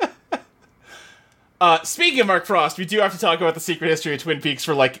 Speaking of Mark Frost, we do have to talk about the secret history of Twin Peaks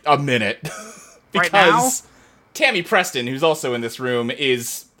for, like, a minute. Right now? Tammy Preston, who's also in this room,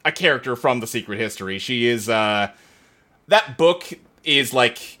 is a character from the secret history. She is, that book is,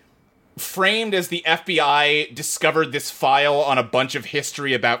 like, framed as the FBI discovered this file on a bunch of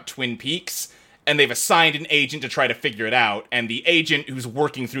history about Twin Peaks, and they've assigned an agent to try to figure it out, and the agent who's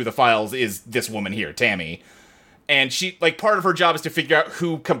working through the files is this woman here, Tammy. And she, like, part of her job is to figure out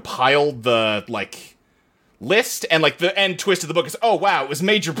who compiled the, like, list, and, like, the end twist of the book is, oh, wow, it was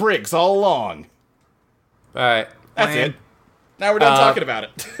Major Briggs all along. Alright. That's it. Now we're done talking about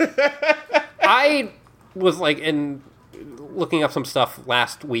it. I was, like, looking up some stuff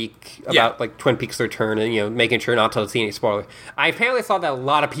last week about like Twin Peaks: The Return, and making sure not to see any spoilers. I apparently saw that a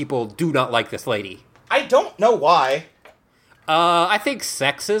lot of people do not like this lady. I don't know why. I think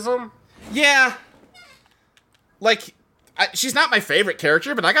sexism. Yeah. Like, she's not my favorite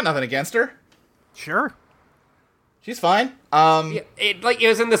character, but I got nothing against her. Sure. She's fine. It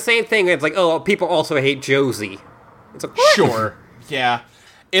was in the same thing. It's like, oh, people also hate Josie. It's like, what? Sure. Yeah.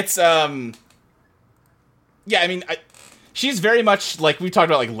 It's, yeah, I mean, she's very much like we talked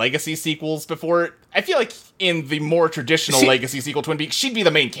about like legacy sequels before. I feel like in the more traditional legacy sequel Twin Peaks, she'd be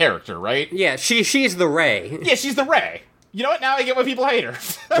the main character, right? Yeah, she's the Rey. Yeah, she's the Rey. You know what? Now I get why people hate her.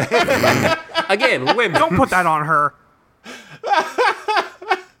 Again, women. Don't put that on her.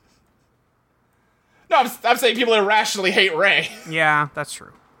 No, I'm saying people irrationally hate Rey. Yeah, that's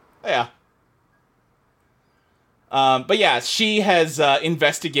true. Yeah. But yeah, she has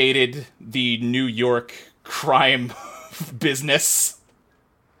investigated the New York crime business.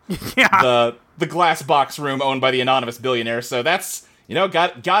 Yeah. The glass box room owned by the anonymous billionaire. So that's,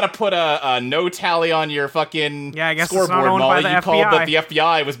 gotta put a no tally on your fucking I guess it's not scoreboard, owned Molly. by the You called FBI. that the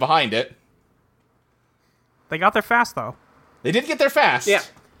FBI was behind it. They got there fast, though. They did get there fast. Yeah.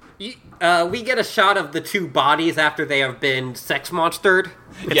 We get a shot of the two bodies after they have been sex monstered.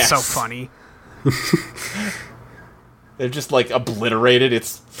 It's Yes. so funny. They're just like obliterated.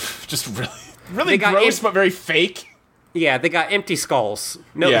 It's just really They got gross, but very fake. Yeah, they got empty skulls.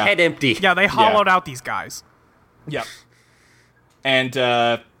 No, Yeah. head empty. Yeah, they hollowed out these guys. Yep. And,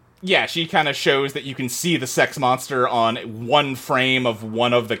 she kind of shows that you can see the sex monster on one frame of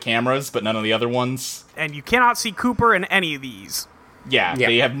one of the cameras, but none of the other ones. And you cannot see Cooper in any of these. Yeah, Yeah.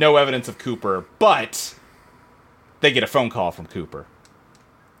 they have no evidence of Cooper, but they get a phone call from Cooper.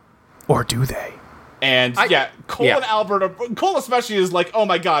 Or do they? And, Cole yeah. and Albert, Cole especially is like, oh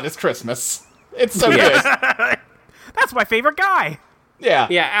my god, it's Christmas. It's so good. That's my favorite guy. Yeah.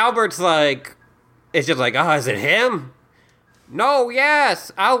 Yeah, Albert's like, it's just like, oh, is it him? No,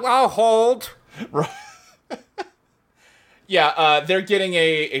 yes, I'll hold. Yeah, they're getting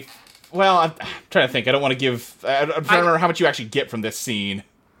well, I'm trying to think. I don't want to give... I'm trying to remember how much you actually get from this scene.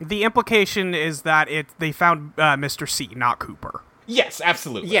 The implication is that they found Mr. C, not Cooper. Yes,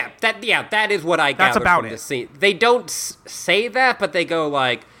 absolutely. Yeah, that is what I That's gathered about from it. this scene. They don't say that, but they go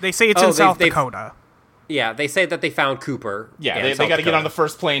like... They say it's oh, in South they've- Dakota. Yeah, they say that they found Cooper. Yeah, in they South got to get Dakota. on the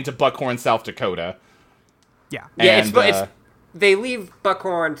first plane to Buckhorn, South Dakota. Yeah. Yeah, And, it's they leave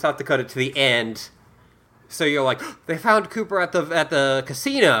Buckhorn, South Dakota to the end, so you're like, they found Cooper at the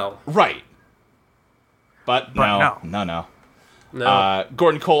casino. Right. But no. No.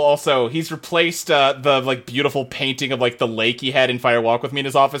 Gordon Cole also, he's replaced the like beautiful painting of like the lake he had in Fire Walk with Me in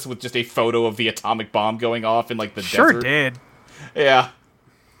his office with just a photo of the atomic bomb going off in like the Sure desert. did. Yeah.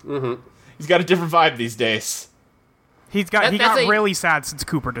 Mm-hmm. He's got a different vibe these days. He got that's really sad since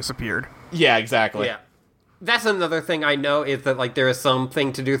Cooper disappeared. Yeah, exactly. Yeah. That's another thing I know is that like there is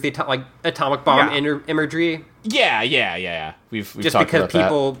something to do with the atomic bomb Yeah. imagery. Yeah. We've Just talked because about that.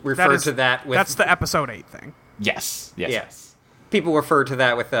 people refer to that with That's the episode 8 thing. Yes. yes, people refer to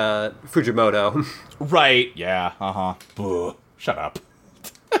that with Fujimoto. Right. Yeah. Boo. Shut up.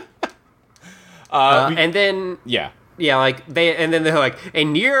 And then Yeah. yeah, like they're like,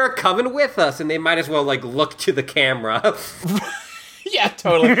 and you're coming with us, and they might as well like look to the camera. Yeah,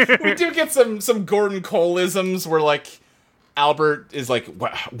 totally. We do get some Gordon Cole-isms where, like, Albert is like,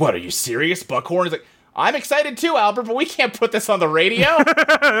 what, are you serious? Buckhorn is like, I'm excited too, Albert, but we can't put this on the radio.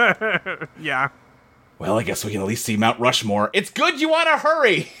 Yeah. Well, I guess we can at least see Mount Rushmore. It's good you want to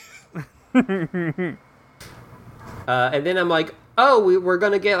hurry. And then I'm like, oh, we're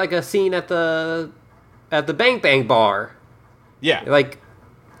gonna get like a scene at the Bang Bang bar. Yeah. Like,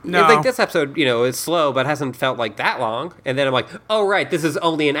 No. like this episode, is slow, but hasn't felt like that long. And then I'm like, oh right, this is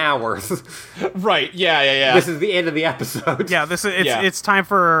only an hour. Right, yeah. This is the end of the episode. Yeah, Yeah. it's time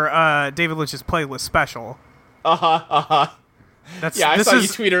for David Lynch's playlist special. Yeah, I saw you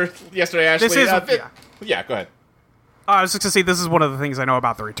tweet her yesterday, Ashley. This is Yeah, go ahead. I was just gonna say this is one of the things I know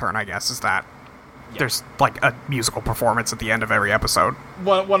about The Return. I guess is that there's like a musical performance at the end of every episode.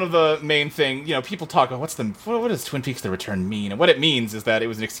 One of the main thing, people talk about what does Twin Peaks: The Return mean? And what it means is that it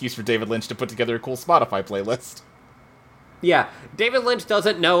was an excuse for David Lynch to put together a cool Spotify playlist. Yeah, David Lynch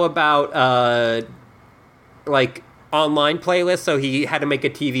doesn't know about like online playlists, so he had to make a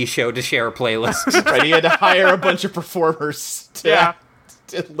TV show to share a playlist. Right, he had to hire a bunch of performers to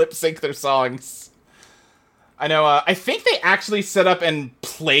lip sync their songs. I know, I think they actually set up and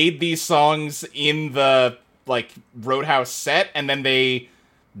played these songs in the, like, Roadhouse set, and then they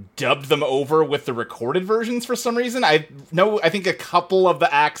dubbed them over with the recorded versions for some reason. I think a couple of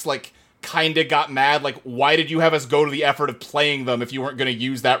the acts, like, kinda got mad, like, why did you have us go to the effort of playing them if you weren't gonna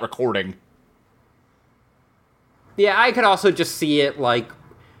use that recording? Yeah, I could also just see it, like,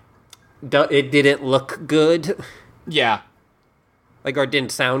 it didn't look good. Yeah. Like, or it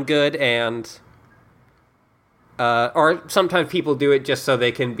didn't sound good, and... or sometimes people do it just so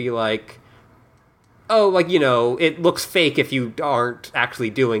they can be like, oh, like, it looks fake if you aren't actually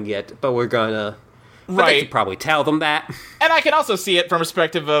doing it, but we're gonna But they Right. could probably tell them that. And I can also see it from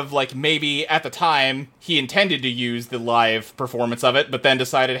perspective of, like, maybe at the time he intended to use the live performance of it, but then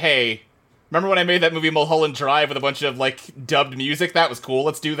decided, hey, remember when I made that movie Mulholland Drive with a bunch of, like, dubbed music? That was cool.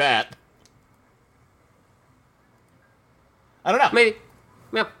 Let's do that. I don't know. Maybe.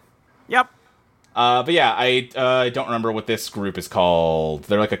 Yeah. Yep. But yeah, I don't remember what this group is called.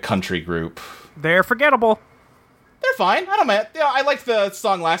 They're like a country group. They're forgettable. They're fine. I don't mind. You know, I liked the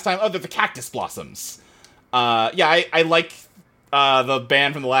song last time. Oh, they're the Cactus Blossoms. Yeah, I like the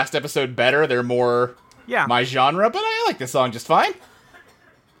band from the last episode better. They're more my genre, but I like this song just fine.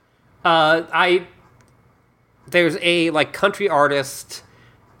 There's a, like, country artist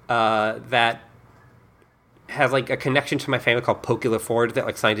that has, like, a connection to my family called Pokey Ford that,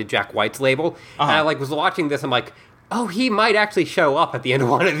 like, signed to Jack White's label. And I, like, was watching this, I'm like, oh, he might actually show up at the end of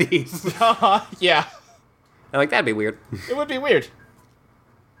one of these. Yeah. I'm like, that'd be weird. It would be weird.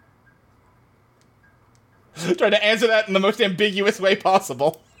 Trying to answer that in the most ambiguous way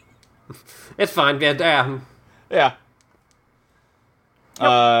possible. It's fine. Yeah. Yeah.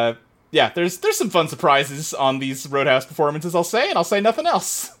 Yeah, there's some fun surprises on these Roadhouse performances, I'll say, and I'll say nothing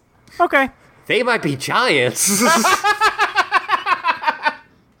else. Okay. They might be giants.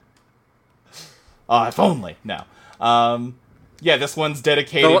 If only. No. Yeah, this one's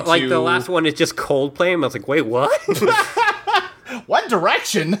dedicated to... the last one is just Coldplay, and I was like, wait, what? One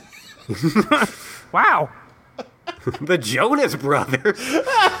Direction? Wow. The Jonas Brothers.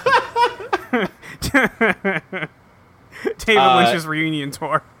 David Lynch's reunion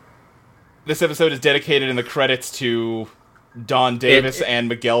tour. This episode is dedicated in the credits to Don Davis and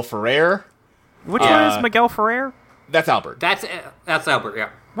Miguel Ferrer. Which one is Miguel Ferrer? That's Albert. That's Albert, yeah.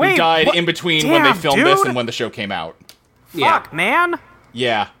 Wait, who died what? in between when Damn, they filmed dude. this and when the show came out. Fuck, man.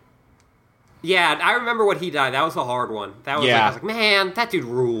 Yeah. Yeah, I remember when he died. That was a hard one. That was Yeah. I was like, man, that dude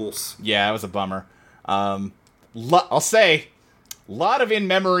rules. Yeah, it was a bummer. I'll say, a lot of in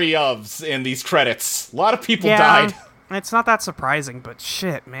memory ofs in these credits. A lot of people died. It's not that surprising, but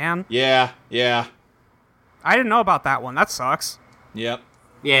shit, man. Yeah. I didn't know about that one. That sucks. Yep.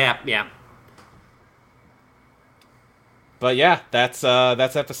 Yeah. But yeah, that's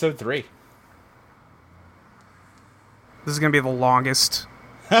episode 3. This is gonna be the longest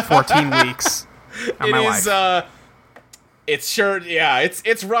 14 weeks of my life. It's sure, yeah,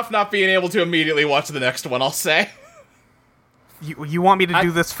 it's rough not being able to immediately watch the next one, I'll say. You want me to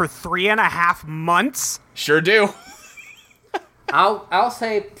do this for 3.5 months? Sure do. I'll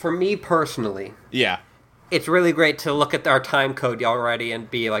say, for me personally, Yeah. it's really great to look at our time code already and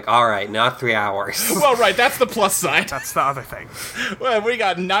be like, all right, not 3 hours. Well, right, that's the plus side. That's the other thing. Well, we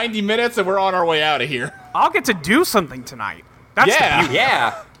got 90 minutes and we're on our way out of here. I'll get to do something tonight. That's Yeah. the beauty.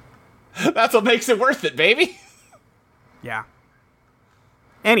 Yeah. That's what makes it worth it, baby. Yeah.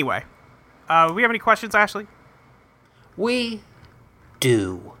 Anyway, we have any questions, Ashley? We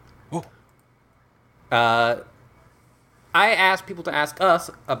do. I asked people to ask us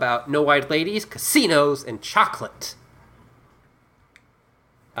about No White Ladies, casinos, and chocolate.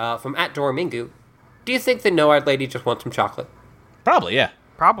 From @Doramingu, do you think the No White Lady just wants some chocolate? Probably, yeah.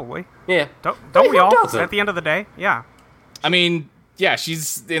 Probably. Yeah. Don't we who all? doesn't? At the end of the day, yeah. I mean, yeah,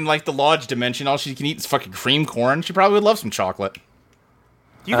 she's in, like, the lodge dimension. All she can eat is fucking cream corn. She probably would love some chocolate.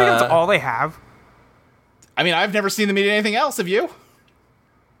 Do you think that's all they have? I mean, I've never seen them eat anything else, have you?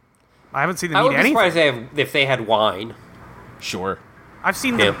 I haven't seen I them would eat be anything. surprised if they had wine. Sure. I've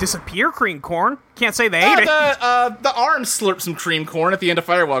seen them Yeah. disappear cream corn. Can't say they ate it. The arms slurped some cream corn at the end of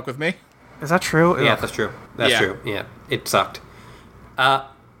Firewalk with me. Is that true? Yeah, Ugh. that's true. That's Yeah. true. Yeah, it sucked.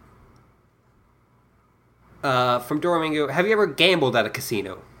 From Doramingo, have you ever gambled at a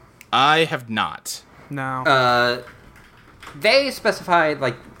casino? I have not. No. They specified,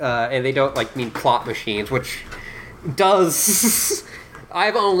 like, and they don't, like, mean plot machines, which does...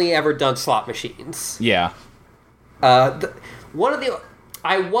 I've only ever done slot machines. Yeah. I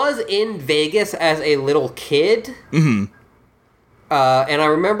was in Vegas as a little kid. Mm-hmm. And I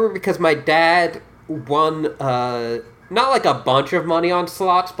remember because my dad won, not like a bunch of money on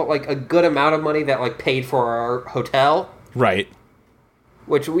slots, but like a good amount of money that like paid for our hotel. Right.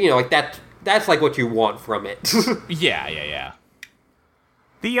 Which, you know, like that's like what you want from it. Yeah.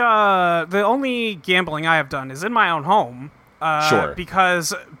 The only gambling I have done is in my own home. Sure.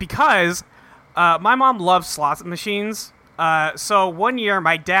 Because my mom loves slot machines. So one year,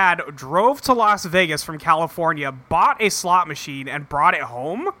 my dad drove to Las Vegas from California, bought a slot machine, and brought it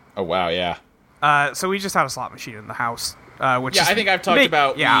home. Oh, wow, yeah. So we just had a slot machine in the house. Which Yeah, is I think I've talked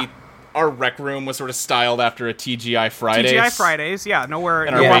about yeah. our rec room was sort of styled after a TGI Fridays. TGI Fridays, yeah, nowhere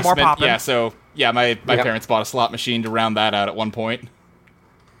In our more basement. poppin'. Yeah, so, yeah, my Yep. parents bought a slot machine to round that out at one point.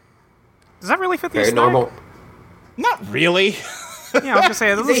 Does that really fit the Very aesthetic? normal. Not really. Yeah, I was gonna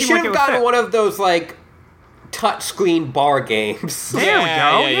say, it doesn't They seem should like it have would gotten fit. one of those, like, touchscreen bar games. There we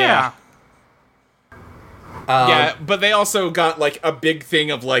go, yeah. Yeah, but they also got, like, a big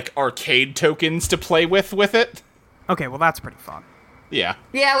thing of, like, arcade tokens to play with it. Okay, well, that's pretty fun. Yeah.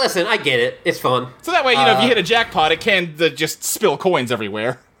 Yeah, listen, I get it. It's fun. So that way, if you hit a jackpot, it can just spill coins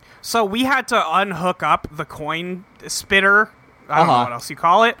everywhere. So we had to unhook up the coin spitter, I don't know what else you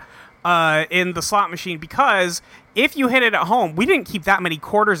call it, in the slot machine, because if you hit it at home, we didn't keep that many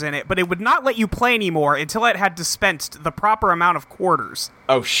quarters in it, but it would not let you play anymore until it had dispensed the proper amount of quarters.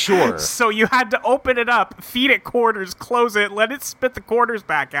 Oh, sure. So you had to open it up, feed it quarters, close it, let it spit the quarters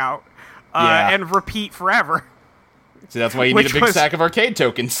back out, and repeat forever. So that's why you need a big stack of arcade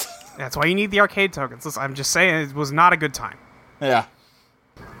tokens. That's why you need the arcade tokens. Listen, I'm just saying, it was not a good time. Yeah.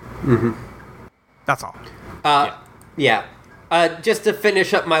 That's all. Yeah. Just to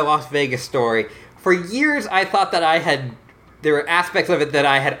finish up my Las Vegas story, for years I thought that there were aspects of it that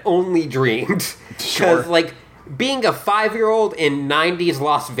I had only dreamed. Sure. Because, like, being a 5-year-old in 90s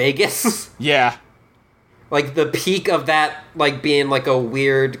Las Vegas, Yeah. like, the peak of that, like, being, like, a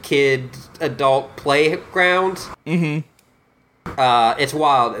weird kid adult playground. Mm-hmm. It's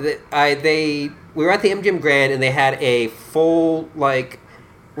wild. We were at the MGM Grand, and they had a full, like,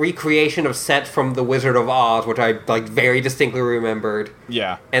 recreation of sets from The Wizard of Oz, which I, like, very distinctly remembered.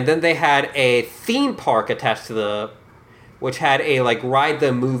 Yeah. And then they had a theme park attached to which had a, like, Ride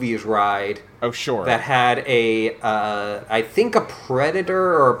the Movies ride. Oh, sure. That had I think a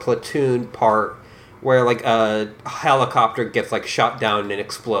Predator or a Platoon part where, like, a helicopter gets, like, shot down and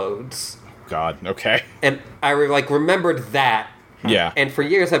explodes. God, okay. And I, remembered that. Yeah. And for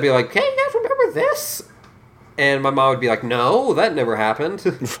years I'd be like, hey, you guys remember this? And my mom would be like, no, that never happened.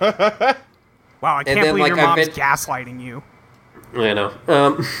 Wow, I can't then, believe like, your mom's gaslighting you. I know.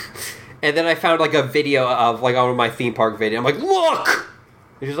 And then I found, like, a video of, like, on my theme park video. I'm like, look!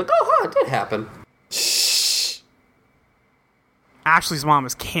 And she's like, oh, it did happen. Ashley's mom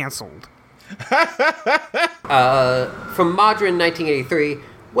is canceled. From Modern 1983,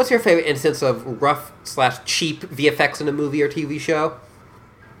 what's your favorite instance of rough/cheap VFX in a movie or TV show?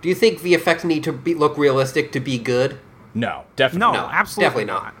 Do you think VFX need to look realistic to be good? No, definitely No, absolutely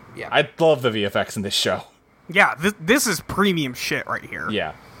definitely not. Yeah. I love the VFX in this show. Yeah, this is premium shit right here.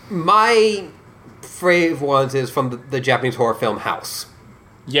 Yeah. My fave ones is from the Japanese horror film House.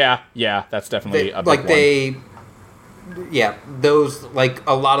 Yeah, that's definitely a big one. Yeah, those, like,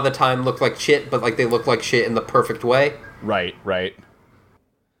 a lot of the time look like shit, but, like, they look like shit in the perfect way. Right. I'm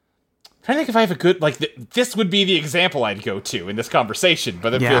trying to think if I have a good, like, this would be the example I'd go to in this conversation,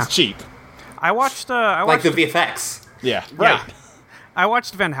 but it feels cheap. I watched like the VFX. Yeah, right. Yeah. I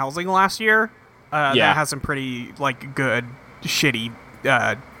watched Van Helsing last year. Yeah. That has some pretty, like, good, shitty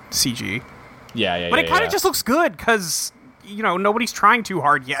CG. Yeah. But it kind of just looks good, because, you know, nobody's trying too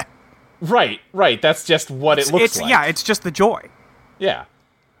hard yet. Right. That's just what it looks like. Yeah, it's just the joy. Yeah.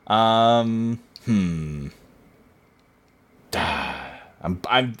 I've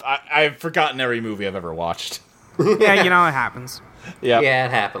forgotten every movie I've ever watched. Yeah, you know, it happens. Yeah. Yeah,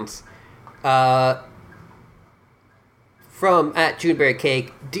 it happens. From at Juneberry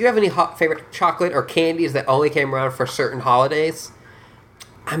Cake, do you have any favorite chocolate or candies that only came around for certain holidays?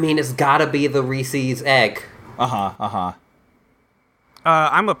 I mean, it's gotta be the Reese's egg.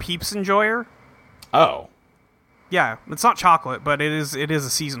 I'm a Peeps enjoyer. Oh. Yeah, it's not chocolate, but it is a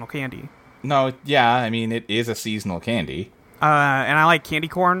seasonal candy. No, yeah, I mean, it is a seasonal candy. And I like candy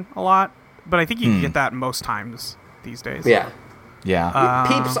corn a lot, but I think you can get that most times these days. Yeah. Yeah.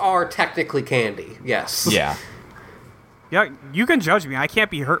 Peeps are technically candy, yes. Yeah. Yeah, you can judge me. I can't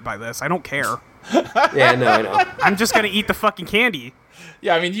be hurt by this. I don't care. Yeah, no, I know. I'm just gonna eat the fucking candy.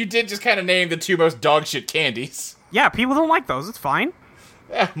 Yeah, I mean, you did just kind of name the two most dog shit candies. Yeah, people don't like those. It's fine.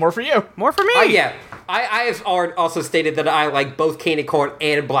 Yeah, more for you. More for me. Yeah. I have also stated that I like both candy corn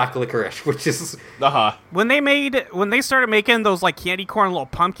and black licorice, which is... When they started making those, like, candy corn little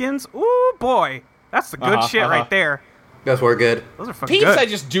pumpkins, ooh, boy. That's the good shit right there. Those were good. Those are fucking Peeps good. I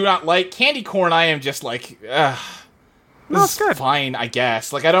just do not like. Candy corn I am just like, ugh. No, it's This is good. fine, I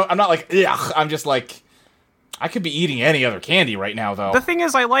guess. Like, I'm not like, ugh. I'm just like, I could be eating any other candy right now, though. The thing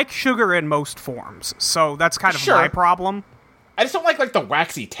is, I like sugar in most forms, so that's kind of Sure. my problem. I just don't like the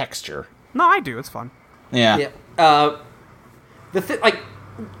waxy texture. No, I do. It's fun. Yeah. Yeah.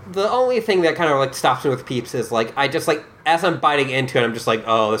 The only thing that kind of, like, stops me with Peeps is, like, I just, like, as I'm biting into it, I'm just like,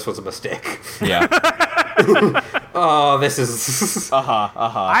 oh, this was a mistake. Yeah. Oh, this is...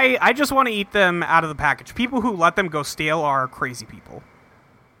 I just want to eat them out of the package. People who let them go stale are crazy people.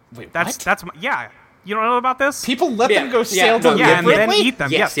 Wait, That's what? yeah. You don't know about this? People let them go Yeah, stale no, Yeah, and deliberately? then eat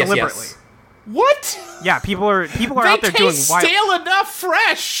them. Yes, deliberately. What? Yeah, people are They out there doing taste wild. stale enough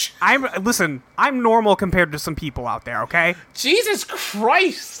fresh. I'm normal compared to some people out there. Okay, Jesus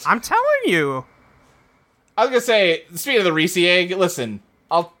Christ. I'm telling you. I was gonna say, speaking of the Reese egg, listen,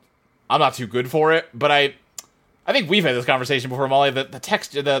 I'm not too good for it, but I think we've had this conversation before, Molly. The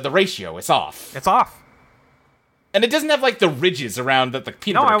texture, the ratio, it's off, It's off. and it doesn't have like the ridges around that the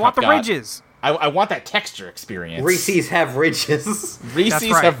peanut No, butter I want cup the got. ridges. I want that texture experience. Reese's have ridges. Reese's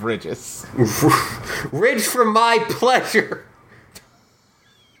That's right. have ridges. Ridge for my pleasure.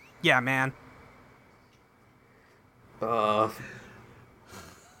 Yeah, man. From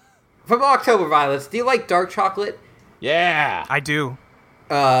October Violets, do you like dark chocolate? Yeah. I do.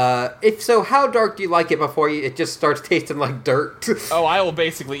 If so, how dark do you like it before it just starts tasting like dirt? Oh, I will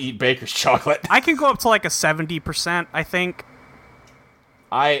basically eat Baker's chocolate. I can go up to like a 70%, I think.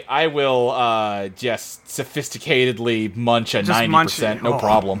 I will just sophisticatedly munch a Just 90%, no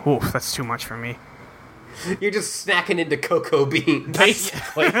problem. Oof, that's too much for me. You're just snacking into cocoa beans.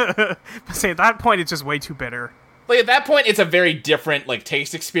 Basically. See, at that point, it's just way too bitter. Like, at that point, it's a very different, like,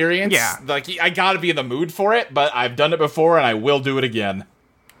 taste experience. Yeah. Like, I gotta be in the mood for it, but I've done it before, and I will do it again.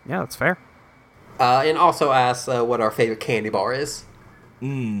 Yeah, that's fair. And also ask what our favorite candy bar is.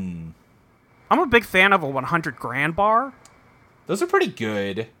 I'm a big fan of a 100 grand bar. Those are pretty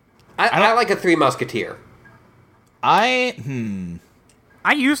good. I like a Three Musketeer. I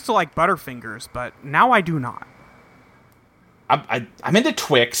used to like Butterfingers, but now I do not. I'm into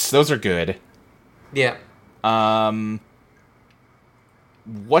Twix. Those are good. Yeah.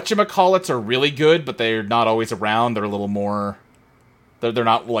 Whatchamacallits are really good, but they're not always around. They're a little more... They're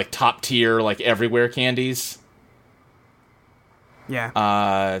not, like, top tier, like, everywhere candies.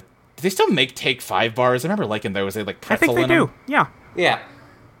 Yeah. Do they still make Take 5 bars? I remember liking those. They had, like, I pretzel think they in do. them. Yeah. Yeah.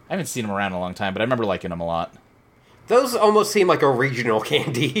 I haven't seen them around in a long time, but I remember liking them a lot. Those almost seem like a regional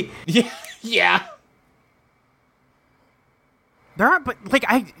candy. Yeah. There are, but like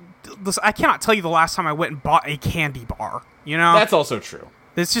I cannot tell you the last time I went and bought a candy bar. You know, That's also true.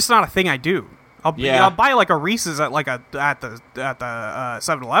 it's just not a thing I do. Yeah. I'll buy like a Reese's at like at the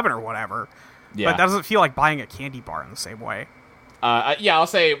 7-Eleven or whatever. Yeah. But that doesn't feel like buying a candy bar in the same way. Yeah, I'll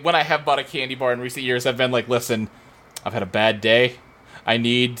say when I have bought a candy bar in recent years, I've been like, listen, I've had a bad day. I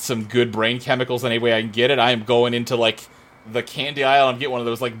need some good brain chemicals any way I can get it. I am going into, like, the candy aisle and get one of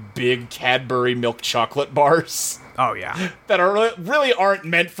those, like, big Cadbury milk chocolate bars Oh yeah. that are really aren't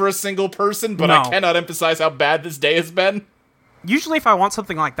meant for a single person, but No. I cannot emphasize how bad this day has been. Usually, if I want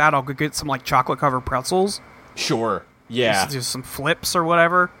something like that, I'll go get some like chocolate covered pretzels. Sure. Yeah. Just some flips or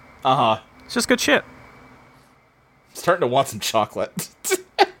whatever. Uh-huh. It's just good shit. Starting to want some chocolate.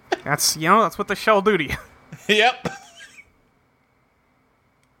 That's that's what the shell do to you. Yep.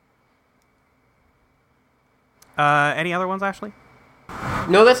 Any other ones, Ashley?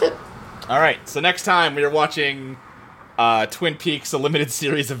 No, that's it. All right, so next time we are watching Twin Peaks: A Limited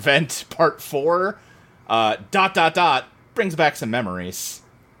Series Event Part 4. ... brings back some memories.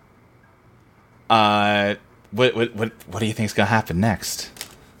 What do you think's gonna happen next?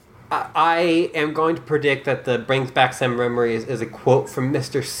 I am going to predict that the brings back some memories is a quote from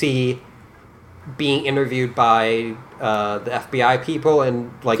Mr. C being interviewed by the FBI people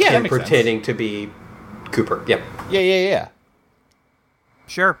and like Yeah, that him makes sense. pretending to be Cooper. Yep. Yeah.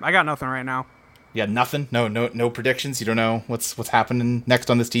 Sure, I got nothing right now. Yeah, nothing. No predictions. You don't know what's happening next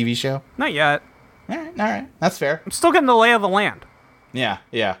on this TV show. Not yet. All right. That's fair. I'm still getting the lay of the land. Yeah.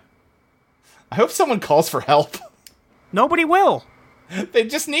 I hope someone calls for help. Nobody will. They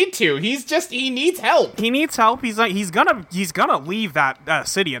just need to. He needs help. He needs help. He's gonna leave that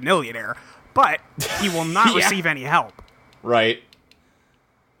city a millionaire, but he will not Yeah. receive any help. Right.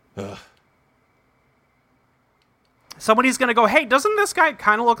 Ugh. Somebody's gonna go, hey, doesn't this guy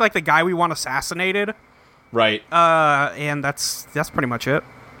kind of look like the guy we want assassinated? Right. And that's pretty much it.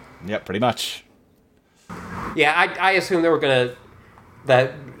 Yep, pretty much. Yeah, I assume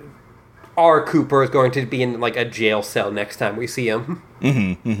that our Cooper is going to be in like a jail cell next time we see him.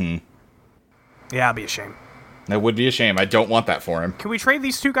 Yeah, it'd be a shame. That would be a shame. I don't want that for him. Can we trade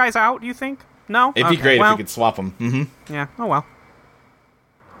these two guys out, do you think? No? It'd be Okay, great well, if we could swap them. Mm-hmm. Yeah, oh well.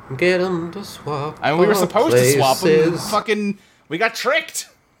 Get them to swap. I mean, we were supposed to swap them. places. Fucking, we got tricked.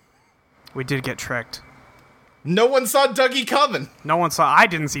 We did get tricked. No one saw Dougie coming. I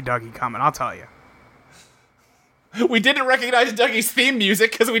didn't see Dougie coming, I'll tell you. We didn't recognize Dougie's theme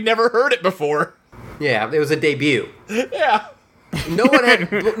music because we'd never heard it before. Yeah, it was a debut. Yeah. No one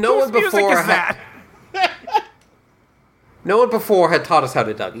had. No one Whose music before. is that? No one before had taught us how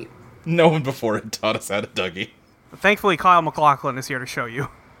to Dougie. No one before had taught us how to Dougie. Thankfully, Kyle MacLachlan is here to show you.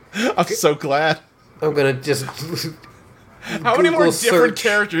 I'm so glad. I'm gonna just How many more Google different search.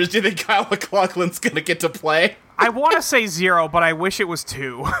 characters do you think Kyle MacLachlan's gonna get to play? I want to say 0, but I wish it was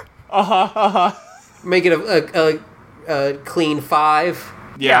 2. Make it a clean 5.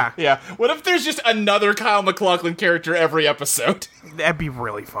 Yeah. What if there's just another Kyle MacLachlan character every episode? That'd be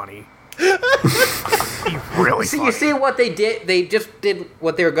really funny. Be really See, funny. you see what they did? They just did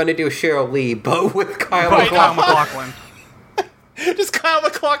what they were going to do with Cheryl Lee, but with Kyle By Kyle MacLachlan. MacLachlan. Just Kyle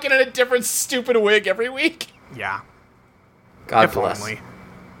MacLachlan in a different stupid wig every week? Yeah. God If bless. only.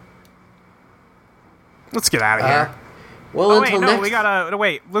 Let's get out of here. Well, Oh wait, until no, next. we gotta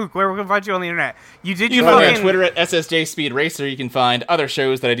wait, Luke. Where we're gonna find you on the internet? You did You you can find me on fucking Twitter at SSJ Speed Racer. You can find other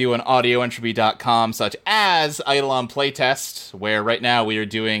shows that I do on audioentropy.com, such as Eidolon Playtest, where right now we are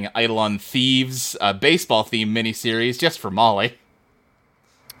doing Eidolon Thieves, a baseball themed miniseries just for Molly.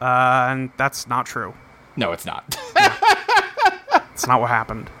 and that's not true. No, it's not. That's not what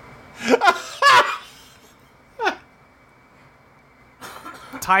happened.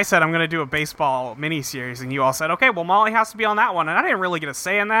 Ty said I'm gonna do a baseball miniseries, and you all said, okay, well Molly has to be on that one, and I didn't really get a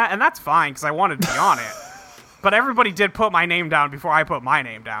say in that, and that's fine because I wanted to be on it. But everybody did put my name down before I put my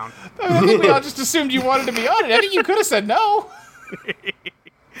name down. I think we all just assumed you wanted to be on it. I think you could have said no.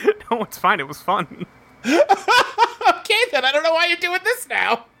 No, it's fine. It was fun. Okay, then I don't know why you're doing this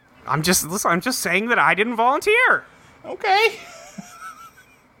now. I'm just saying that I didn't volunteer. Okay.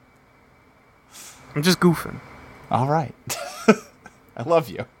 I'm just goofing. All right. I love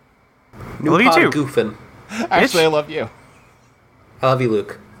you. New love you pod too. goofing. Actually, I love you. I love you,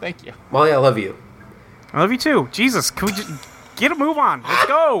 Luke. Thank you. Molly, I love you. I love you too. Jesus, can we just get a move on? Let's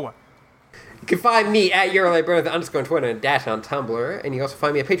go. You can find me at _on Twitter and dash on Tumblr, and you can also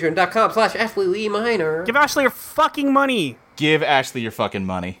find me at patreon.com/AshleyLeeMinor. Give Ashley your fucking money. Give Ashley your fucking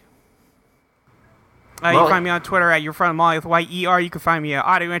money. You can Molly. find me on Twitter at your friend Molly with YER. You can find me at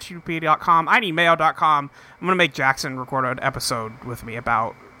audioentropy.com. I need mail.com. I'm going to make Jackson record an episode with me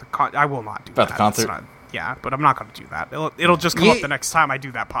about the I will not do About that. the concert? It's not- yeah, but I'm not going to do that. It'll just come up Ye- the next time I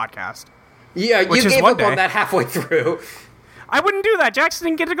do that podcast. Yeah, Which you is gave one up on day. that halfway through. I wouldn't do that. Jackson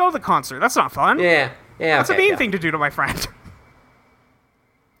didn't get to go to the concert. That's not fun. Yeah. That's okay, a mean yeah. thing to do to my friend.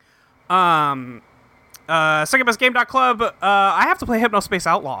 Secondbestgame.club. I have to play Hypnospace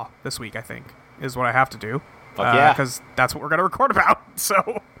Outlaw this week, I think, is what I have to do. Fuck yeah. Because that's what we're going to record about.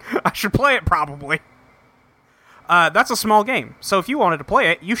 So I should play it probably. That's a small game. So if you wanted to play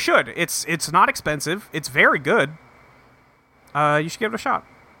it, you should. It's not expensive. It's very good. You should give it a shot.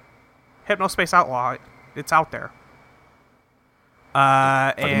 Hypnospace Outlaw. It's out there.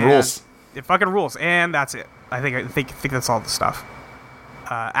 Fucking And rules. It fucking rules. And that's it. I think that's all the stuff.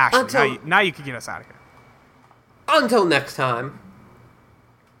 Ashley, now you can get us out of here. Until next time.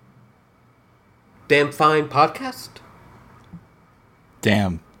 Damn fine podcast.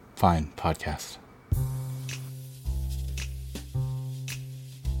 Damn fine podcast.